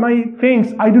about my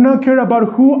things. I do not care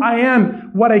about who I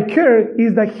am. What I care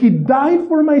is that He died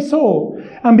for my soul.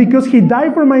 And because He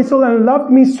died for my soul and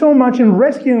loved me so much and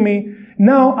rescued me,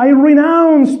 now I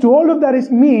renounce to all of that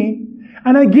is me,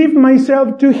 and I give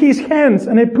myself to His hands,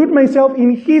 and I put myself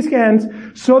in His hands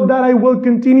so that I will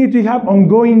continue to have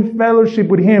ongoing fellowship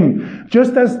with Him.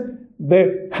 Just as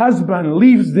the husband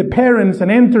leaves the parents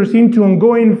and enters into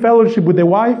ongoing fellowship with the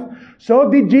wife, so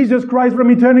did Jesus Christ from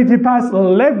eternity past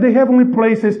left the heavenly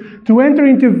places to enter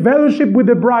into fellowship with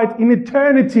the bride in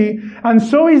eternity. And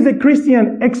so is the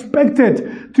Christian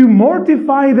expected to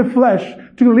mortify the flesh,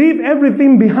 to leave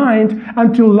everything behind,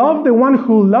 and to love the one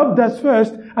who loved us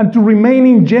first, and to remain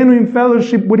in genuine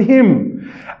fellowship with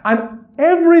Him. And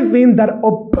everything that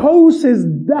opposes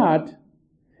that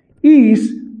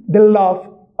is the love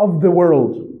of the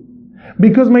world.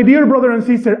 Because, my dear brother and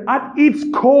sister, at its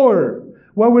core,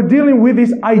 what we're dealing with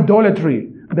is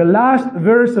idolatry. The last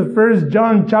verse of 1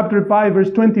 John chapter 5, verse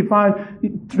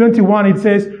 21, it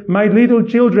says, "My little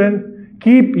children,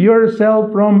 keep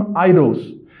yourself from idols."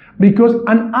 Because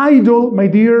an idol, my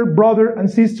dear brother and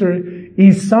sister,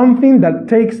 is something that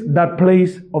takes that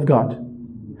place of God.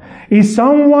 Is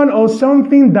someone or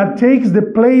something that takes the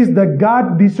place that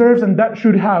God deserves and that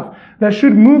should have. That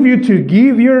should move you to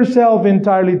give yourself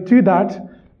entirely to that.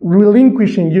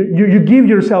 Relinquishing, you give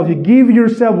yourself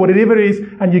whatever it is,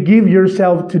 and you give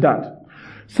yourself to that.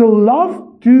 So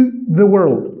love to the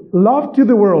world. Love to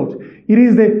the world. It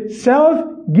is the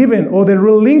self-given or the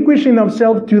relinquishing of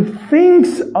self to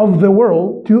things of the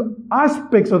world, to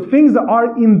aspects of things that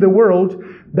are in the world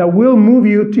that will move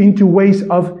you into ways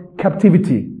of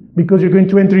captivity, because you're going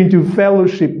to enter into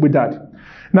fellowship with that.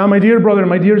 Now, my dear brother,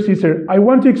 my dear sister, I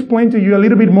want to explain to you a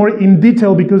little bit more in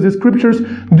detail, because the scriptures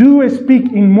do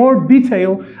speak in more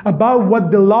detail about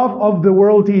what the love of the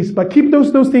world is. But keep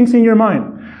those things in your mind.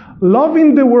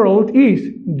 Loving the world is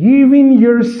giving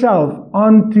yourself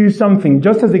unto something.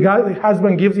 Just as the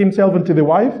husband gives himself unto the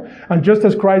wife, and just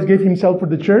as Christ gave Himself for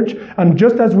the church, and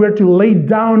just as we're to lay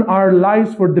down our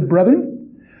lives for the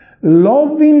brethren,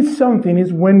 loving something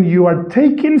is when you are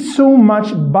taken so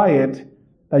much by it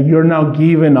that you're now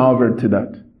given over to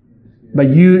that. That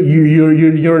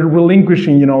you're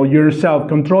relinquishing, yourself,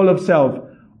 control of self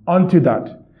onto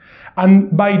that.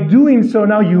 And by doing so,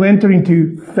 now you enter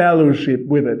into fellowship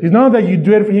with it. It's not that you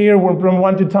do it here from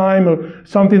one to time, or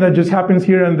something that just happens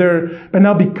here and there. But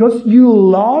now, because you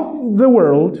love the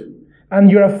world and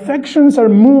your affections are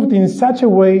moved in such a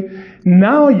way,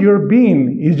 now your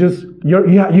being is just,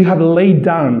 you have laid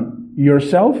down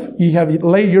yourself. You have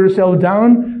laid yourself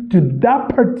down to that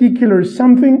particular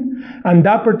something, and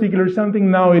that particular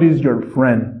something, now it is your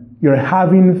friend. You're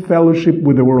having fellowship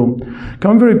with the world.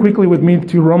 Come very quickly with me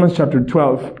to Romans chapter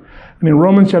 12. And in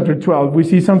Romans chapter 12, we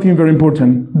see something very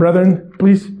important. Brethren,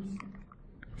 please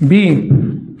be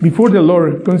before the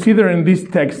Lord, considering this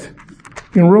text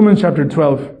in Romans chapter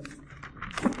 12.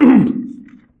 In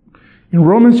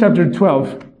Romans chapter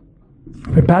 12,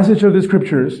 a passage of the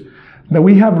scriptures that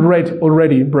we have read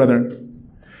already, brethren.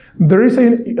 There is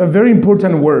a very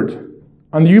important word,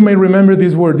 and you may remember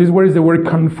this word. This word is the word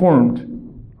conformed,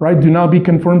 right? Do not be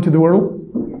conformed to the world.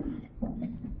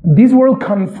 This word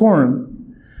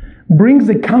conform brings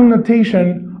the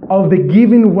connotation of the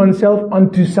giving oneself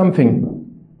unto something.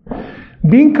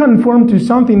 Being conformed to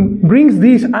something brings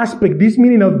this aspect, this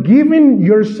meaning of giving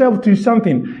yourself to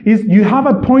something. Is you have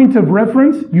a point of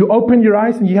reference, you open your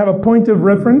eyes and you have a point of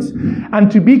reference, and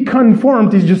to be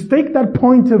conformed is just take that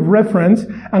point of reference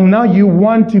and now you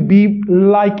want to be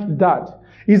like that.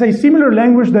 It's a similar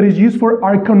language that is used for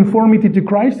our conformity to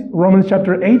Christ, Romans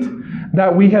chapter 8,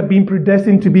 that we have been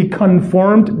predestined to be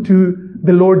conformed to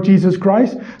the Lord Jesus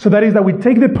Christ. So that is that we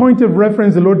take the point of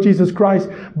reference, the Lord Jesus Christ.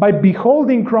 By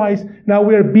beholding Christ, now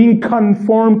we are being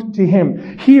conformed to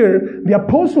Him. Here, the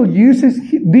apostle uses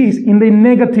this in the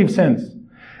negative sense.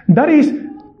 That is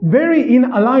very in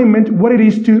alignment what it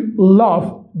is to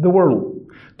love the world.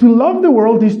 To love the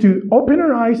world is to open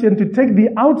our eyes and to take the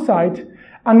outside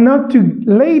and not to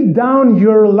lay down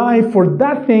your life for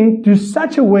that thing to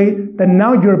such a way that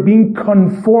now you're being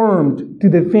conformed to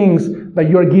the things that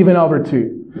you're given over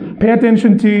to. Pay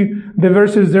attention to the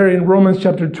verses there in Romans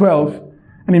chapter 12.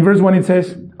 And in verse 1 it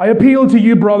says, I appeal to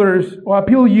you, brothers, or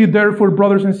appeal you therefore,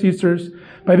 brothers and sisters,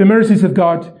 by the mercies of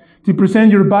God, to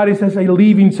present your bodies as a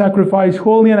living sacrifice,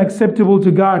 holy and acceptable to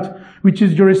God, which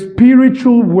is your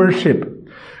spiritual worship.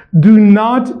 Do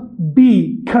not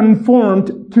be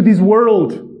conformed to this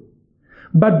world.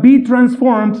 but be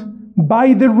transformed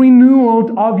by the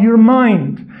renewal of your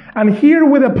mind. And here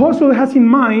what the apostle has in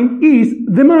mind is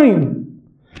the mind.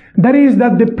 That is,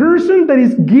 that the person that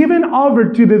is given over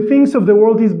to the things of the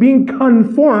world is being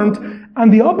conformed,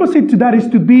 and the opposite to that is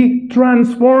to be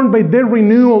transformed by the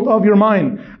renewal of your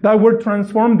mind. That word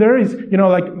transformed there is,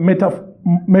 like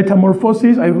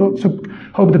metamorphosis. I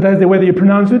hope that that's the way that you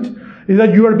pronounce it. Is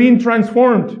that you are being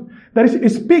transformed. That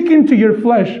is speaking to your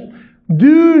flesh.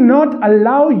 Do not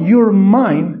allow your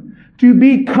mind to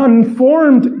be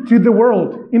conformed to the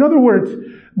world. In other words,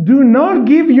 do not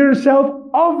give yourself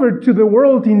over to the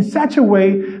world in such a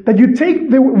way that you take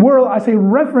the world as a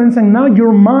reference and now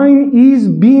your mind is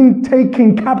being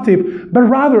taken captive, but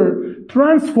rather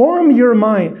transform your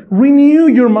mind, renew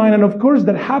your mind, and of course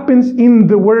that happens in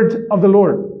the word of the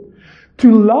Lord.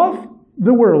 To love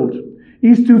the world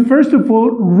is to first of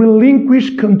all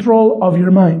relinquish control of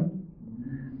your mind.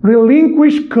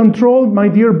 Relinquish control, my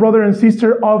dear brother and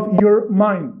sister, of your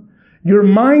mind. Your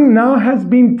mind now has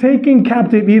been taken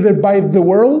captive either by the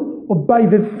world or by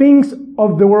the things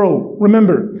of the world.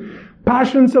 Remember,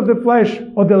 passions of the flesh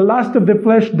or the lust of the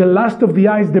flesh, the lust of the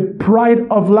eyes, the pride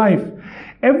of life.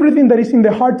 Everything that is in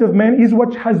the heart of man is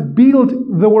what has built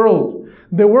the world.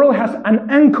 The world has an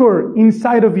anchor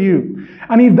inside of you.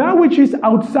 And if that which is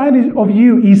outside of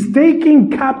you is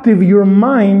taking captive your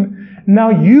mind, now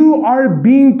you are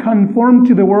being conformed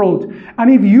to the world. And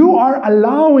if you are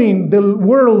allowing the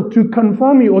world to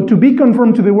conform you or to be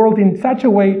conformed to the world in such a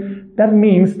way, that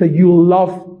means that you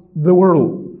love the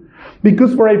world.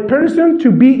 Because for a person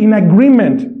to be in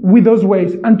agreement with those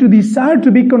ways and to desire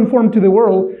to be conformed to the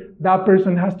world, that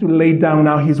person has to lay down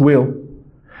now his will.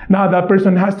 Now that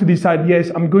person has to decide,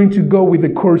 yes, I'm going to go with the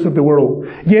course of the world.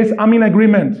 Yes, I'm in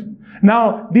agreement.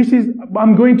 Now,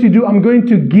 I'm going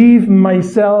to give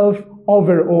myself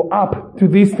over or up to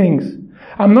these things.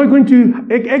 I'm not going to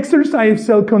exercise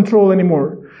self-control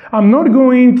anymore. I'm not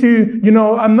going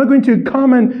to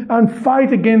come and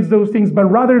fight against those things, but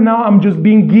rather now I'm just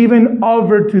being given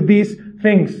over to these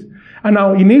things. And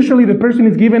now initially the person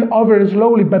is given over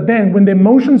slowly, but then when the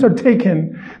emotions are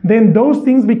taken, then those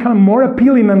things become more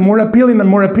appealing and more appealing and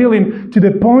more appealing to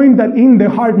the point that in the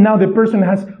heart now the person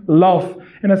has love.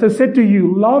 And as I said to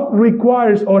you, love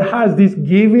requires or has this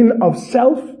giving of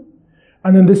self.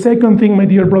 And then the second thing, my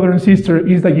dear brother and sister,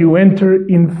 is that you enter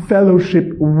in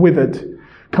fellowship with it.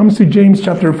 Comes to James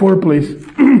chapter 4, please.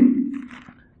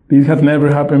 This has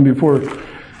never happened before.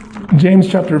 James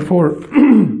chapter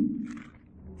 4.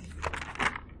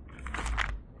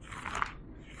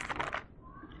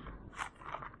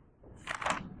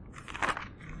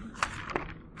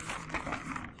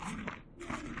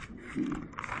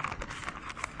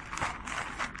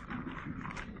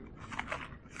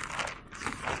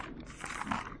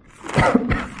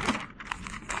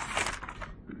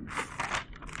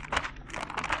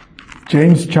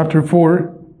 James chapter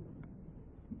 4.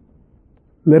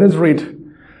 Let us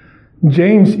read.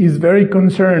 James is very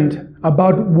concerned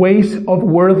about ways of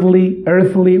worldly,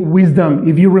 earthly wisdom.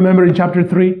 If you remember in chapter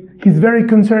 3, he's very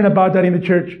concerned about that in the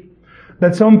church.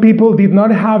 That some people did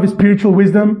not have spiritual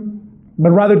wisdom,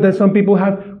 but rather that some people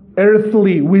have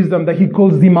earthly wisdom that he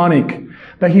calls demonic,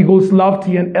 that he calls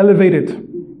lofty and elevated.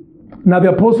 Now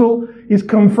the apostle is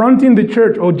confronting the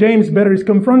church, or James better is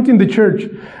confronting the church.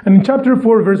 And in chapter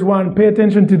 4 verse 1, pay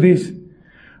attention to this.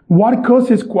 What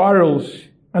causes quarrels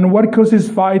and what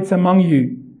causes fights among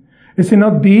you? Is it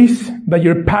not this, that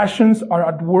your passions are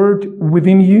at work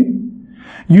within you?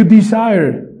 You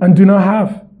desire and do not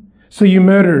have, so you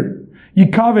murder. You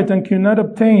covet and cannot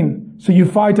obtain, so you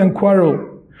fight and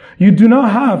quarrel. You do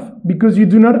not have because you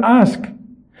do not ask.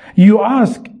 You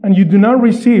ask and you do not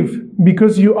receive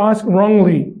because you ask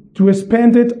wrongly, to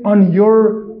spend it on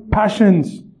your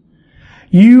passions.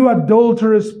 You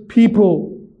adulterous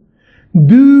people,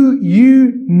 do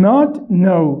you not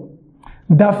know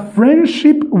that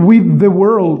friendship with the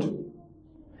world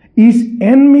is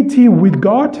enmity with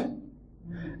God?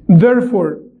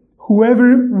 Therefore,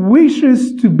 whoever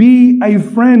wishes to be a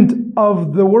friend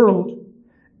of the world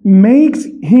makes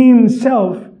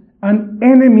himself an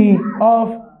enemy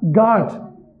of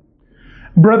God.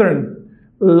 Brethren,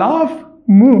 love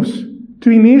moves to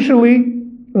initially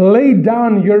lay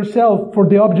down yourself for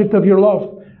the object of your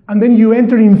love. And then you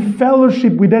enter in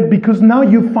fellowship with that because now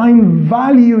you find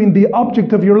value in the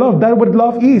object of your love. That's what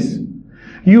love is.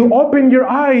 You open your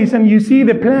eyes and you see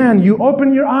the plan. You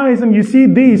open your eyes and you see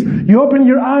this. You open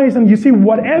your eyes and you see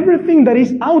whatever thing that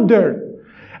is out there.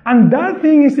 And that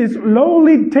thing is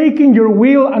slowly taking your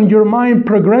will and your mind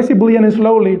progressively and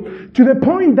slowly to the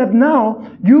point that now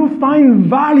you find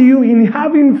value in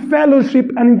having fellowship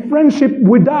and in friendship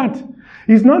with that.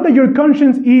 It's not that your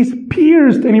conscience is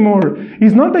pierced anymore.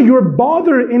 It's not that you're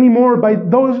bothered anymore by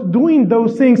those doing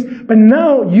those things, but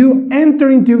now you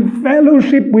enter into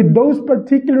fellowship with those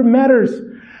particular matters.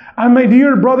 And my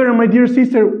dear brother and my dear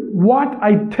sister, what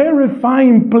a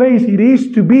terrifying place it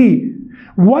is to be.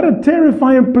 What a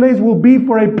terrifying place will be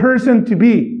for a person to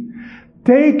be.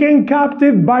 Taken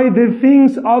captive by the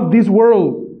things of this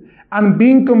world and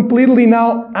being completely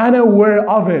now unaware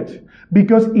of it.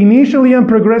 Because initially and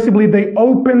progressively they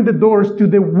opened the doors to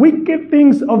the wicked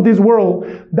things of this world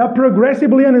that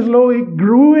progressively and slowly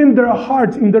grew in their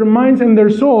hearts, in their minds and their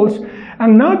souls,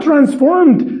 and now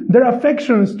transformed their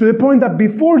affections to the point that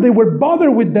before they were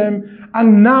bothered with them,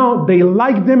 and now they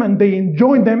like them and they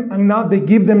enjoy them, and now they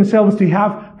give themselves to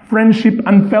have friendship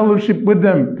and fellowship with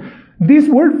them. This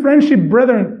word friendship,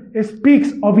 brethren,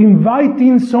 speaks of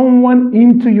inviting someone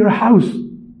into your house.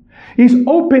 It's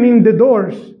opening the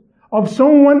doors of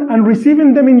someone and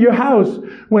receiving them in your house.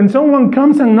 When someone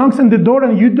comes and knocks on the door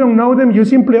and you don't know them, you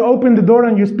simply open the door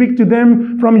and you speak to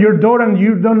them from your door and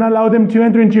you don't allow them to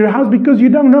enter into your house because you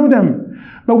don't know them.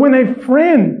 But when a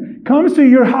friend comes to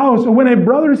your house, or when a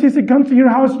brother or sister comes to your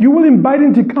house, you will invite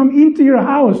him to come into your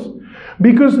house.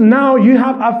 Because now you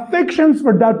have affections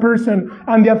for that person,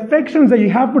 and the affections that you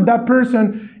have for that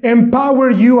person empower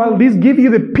you, at least give you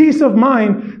the peace of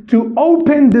mind to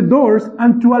open the doors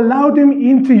and to allow them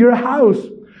into your house.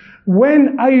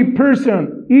 When a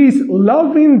person is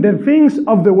loving the things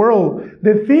of the world,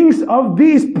 the things of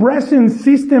this present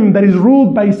system that is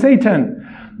ruled by Satan,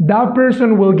 that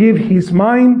person will give his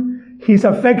mind, his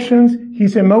affections,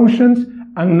 his emotions,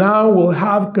 and now will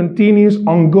have continuous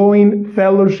ongoing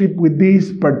fellowship with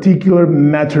this particular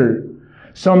matter.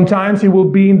 Sometimes it will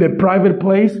be in the private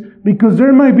place, because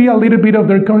there might be a little bit of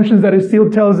their conscience that still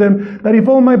tells them that if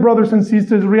all my brothers and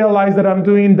sisters realize that I'm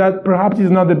doing that, perhaps it's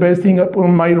not the best thing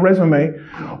on my resume.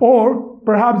 Or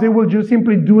perhaps they will just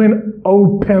simply do it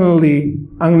openly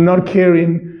and not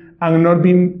caring and not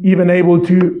being even able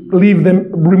to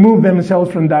remove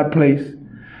themselves from that place.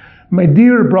 My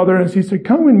dear brother and sister,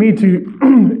 come with me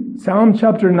to Psalm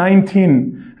chapter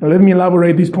 19. And let me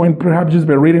elaborate this point perhaps just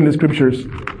by reading the scriptures.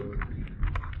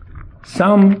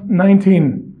 Psalm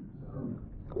 19.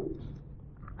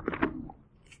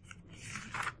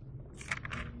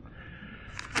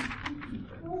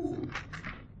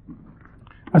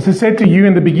 As I said to you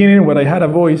in the beginning when I had a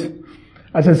voice,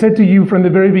 as I said to you from the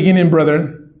very beginning,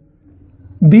 brother,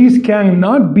 these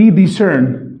cannot be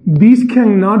discerned. These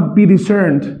cannot be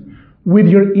discerned with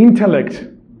your intellect.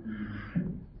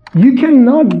 You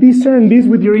cannot discern this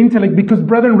with your intellect because,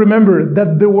 brethren, remember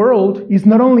that the world is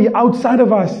not only outside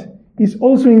of us, it's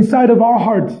also inside of our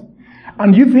hearts.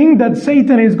 And you think that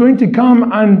Satan is going to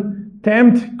come and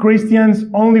tempt Christians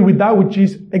only with that which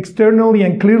is externally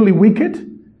and clearly wicked?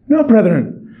 No,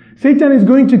 brethren. Satan is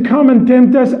going to come and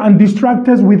tempt us and distract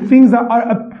us with things that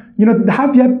are,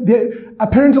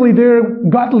 apparently they're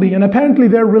godly, and apparently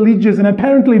they're religious, and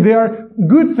apparently they are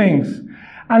good things.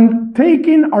 And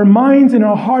taking our minds and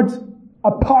our hearts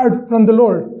apart from the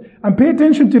Lord. And pay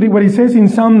attention to what he says in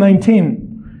Psalm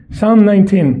 19. Psalm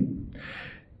 19.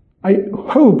 I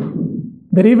hope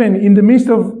that even in the midst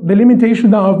of the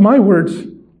limitation of my words,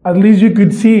 at least you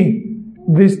could see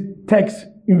this text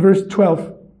in verse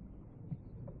 12.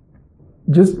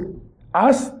 Just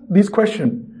ask this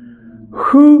question.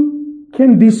 Who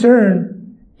can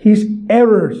discern his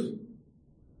errors?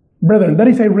 Brethren, that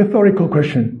is a rhetorical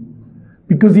question.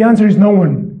 Because the answer is no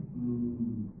one.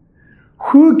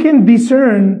 Who can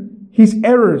discern his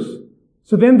errors?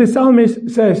 So then the psalmist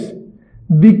says,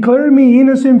 declare me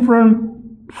innocent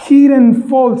from hidden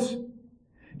faults.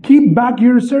 Keep back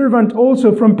your servant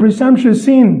also from presumptuous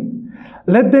sin.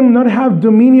 Let them not have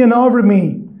dominion over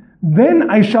me. Then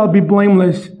I shall be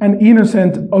blameless and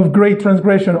innocent of great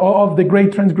transgression, or of the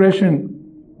great transgression.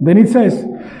 Then it says,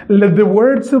 let the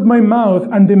words of my mouth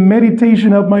and the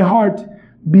meditation of my heart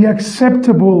be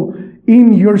acceptable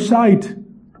in your sight,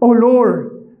 O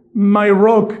Lord, my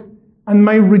rock and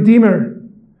my redeemer.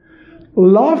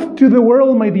 Love to the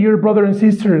world, my dear brother and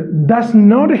sister, does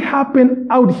not happen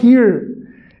out here.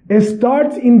 It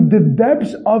starts in the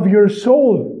depths of your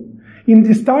soul.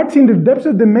 It starts in the depths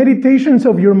of the meditations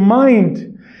of your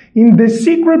mind. In the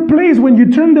secret place when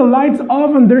you turn the lights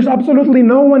off and there's absolutely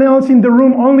no one else in the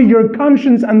room, only your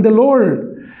conscience and the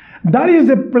Lord. That is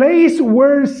the place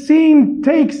where sin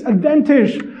takes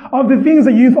advantage of the things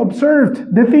that you've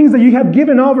observed, the things that you have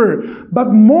given over.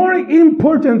 But more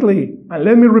importantly, and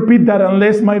let me repeat that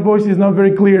unless my voice is not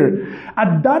very clear,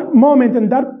 at that moment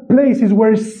and that place is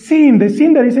where sin, the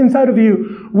sin that is inside of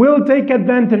you, will take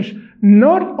advantage.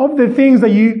 not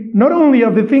only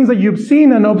of the things that you've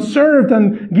seen and observed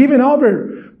and given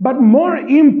over, but more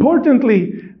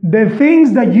importantly, the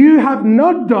things that you have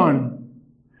not done.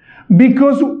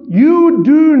 Because you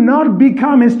do not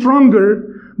become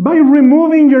stronger by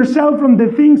removing yourself from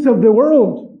the things of the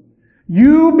world.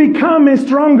 You become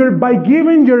stronger by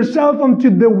giving yourself unto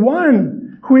the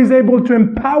one who is able to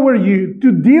empower you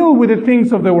to deal with the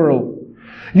things of the world.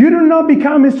 You do not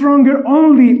become stronger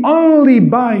only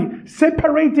by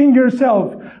separating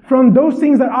yourself from those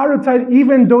things that are outside,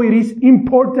 even though it is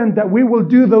important that we will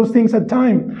do those things at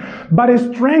times. But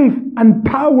strength and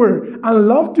power and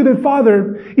love to the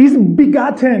Father is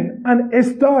begotten and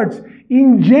starts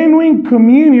in genuine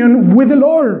communion with the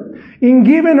Lord, in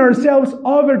giving ourselves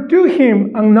over to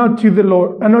Him and not to the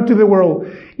Lord and not to the world,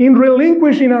 in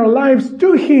relinquishing our lives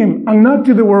to Him and not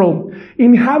to the world,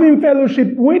 in having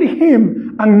fellowship with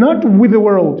Him and not with the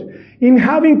world, in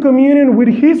having communion with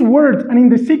His Word and in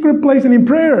the secret place and in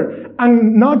prayer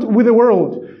and not with the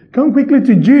world. Come quickly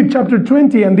to Jude chapter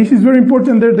 20, and this is very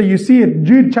important there that you see it.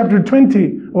 Jude chapter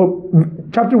 20, or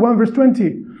chapter 1 verse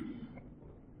 20.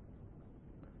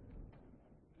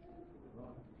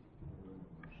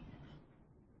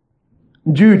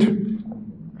 Jude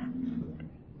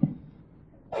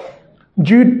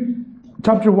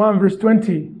chapter 1 verse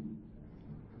 20.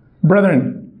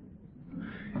 Brethren,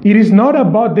 it is not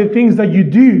about the things that you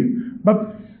do,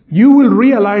 but you will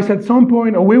realize at some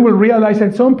point, or we will realize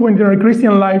at some point in our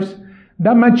Christian lives,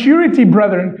 that maturity,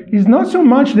 brethren, is not so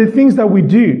much the things that we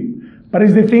do, but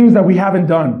it's the things that we haven't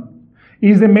done.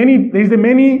 Is the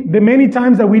many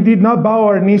times that we did not bow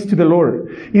our knees to the Lord.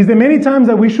 Is the many times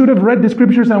that we should have read the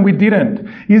scriptures and we didn't.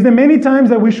 Is the many times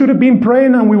that we should have been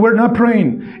praying and we were not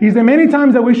praying. Is the many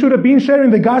times that we should have been sharing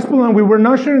the gospel and we were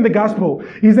not sharing the gospel.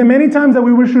 Is the many times that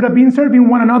we should have been serving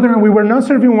one another and we were not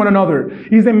serving one another.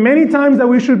 Is the many times that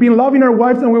we should be loving our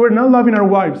wives and we were not loving our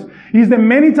wives. Is the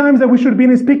many times that we should have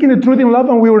been speaking the truth in love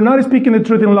and we were not speaking the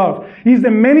truth in love. Is the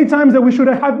many times that we should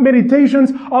have had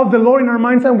meditations of the Lord in our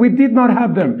minds and we did not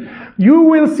have them. You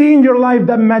will see in your life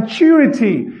that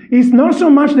maturity is not so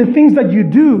much the things that you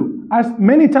do as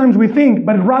many times we think,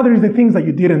 but rather is the things that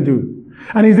you didn't do.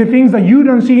 And it's the things that you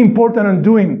don't see important in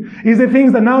doing. It's the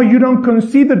things that now you don't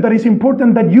consider that it's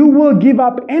important, that you will give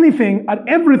up anything and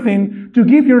everything to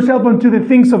give yourself unto the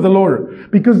things of the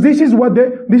Lord. Because this is what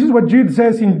Jude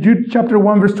says in Jude chapter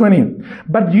 1 verse 20.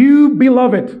 But you,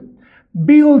 beloved,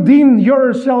 building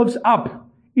yourselves up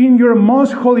in your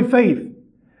most holy faith,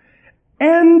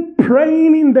 and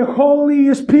praying in the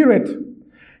Holy Spirit,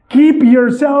 keep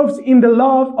yourselves in the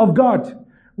love of God,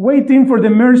 waiting for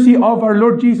the mercy of our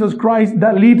Lord Jesus Christ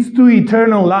that leads to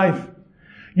eternal life.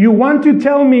 You want to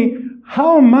tell me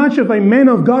how much of a man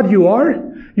of God you are?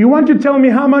 You want to tell me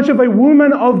how much of a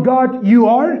woman of God you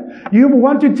are? You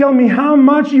want to tell me how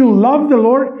much you love the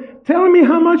Lord? Tell me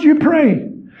how much you pray.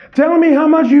 Tell me how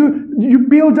much you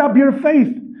build up your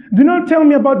faith. Do not tell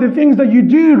me about the things that you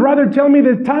do. Rather tell me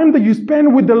the time that you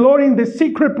spend with the Lord in the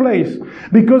secret place.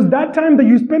 Because that time that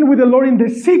you spend with the Lord in the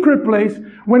secret place,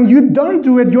 when you don't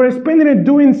do it, you're spending it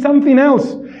doing something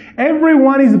else.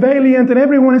 Everyone is valiant and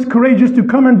everyone is courageous to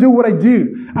come and do what I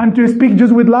do and to speak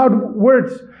just with loud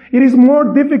words. It is more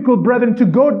difficult, brethren, to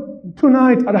go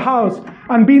tonight at a house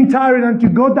and being tired and to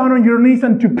go down on your knees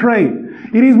and to pray.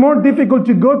 It is more difficult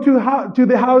to go to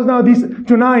the house now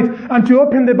tonight and to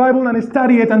open the Bible and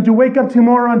study it and to wake up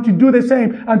tomorrow and to do the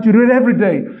same and to do it every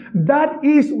day. That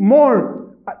is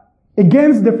more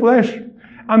against the flesh.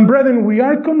 And brethren, we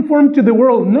are conformed to the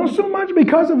world, not so much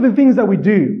because of the things that we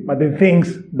do, but the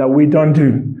things that we don't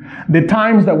do. The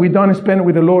times that we don't spend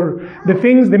with the Lord.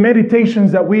 The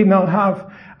meditations that we now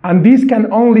have. And this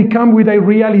can only come with a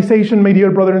realization, my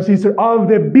dear brother and sister, of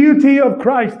the beauty of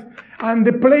Christ. And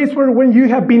the place where when you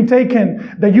have been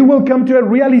taken, that you will come to a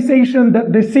realization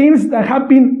that the sins that have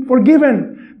been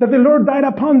forgiven, that the Lord died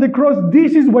upon the cross,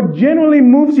 this is what genuinely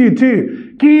moves you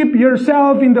to. Keep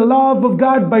yourself in the love of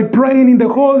God by praying in the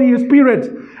Holy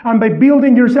Spirit and by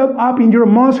building yourself up in your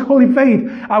most holy faith,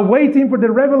 awaiting for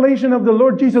the revelation of the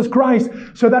Lord Jesus Christ,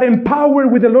 so that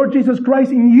empowered with the Lord Jesus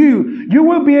Christ in you, you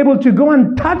will be able to go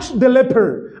and touch the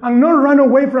leper and not run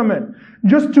away from it.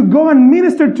 Just to go and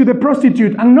minister to the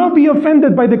prostitute and not be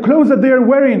offended by the clothes that they are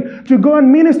wearing. To go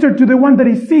and minister to the one that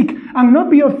is sick and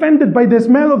not be offended by the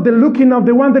smell of the looking of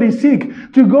the one that is sick.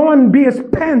 To go and be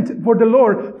spent for the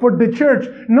Lord, for the church.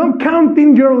 Not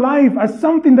counting your life as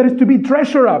something that is to be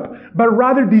treasured up, but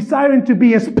rather desiring to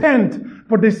be spent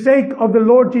for the sake of the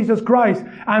Lord Jesus Christ.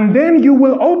 And then you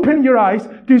will open your eyes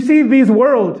to see this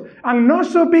world and not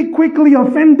so be quickly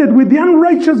offended with the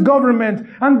unrighteous government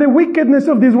and the wickedness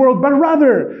of this world, but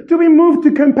rather to be moved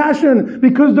to compassion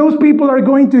because those people are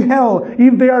going to hell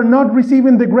if they are not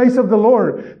receiving the grace of the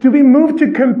Lord. To be moved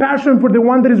to compassion for the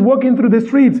one that is walking through the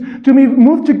streets. To be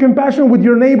moved to compassion with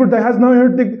your neighbor that has not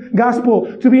heard the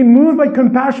gospel. To be moved by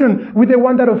compassion with the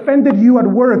one that offended you at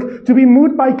work. To be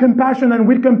moved by compassion and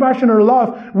with compassion or love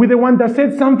with the one that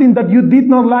said something that you did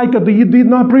not like or that you did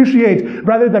not appreciate,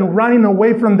 rather than running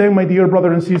away from them, my dear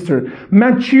brother and sister.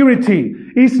 Maturity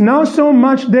is not so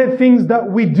much the things that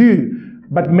we do,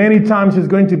 but many times it's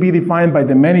going to be defined by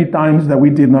the many times that we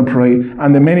did not pray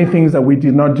and the many things that we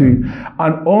did not do.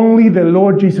 And only the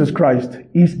Lord Jesus Christ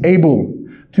is able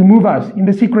to move us in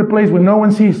the secret place when no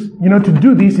one sees. To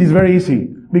do this is very easy,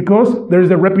 because there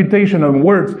is a reputation of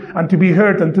words and to be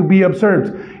heard and to be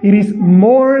observed. It is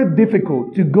more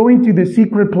difficult to go into the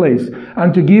secret place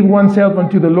and to give oneself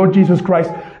unto the Lord Jesus Christ,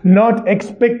 not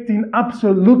expecting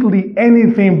absolutely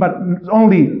anything, but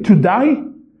only to die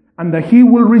and that He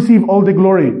will receive all the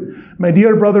glory. My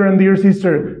dear brother and dear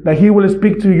sister, that He will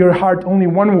speak to your heart only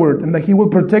one word, and that He will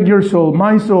protect your soul,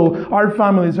 my soul, our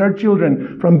families, our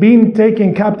children, from being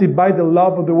taken captive by the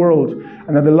love of the world,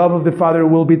 and that the love of the Father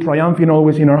will be triumphant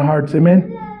always in our hearts.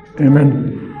 Amen?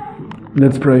 Amen.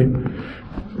 Let's pray.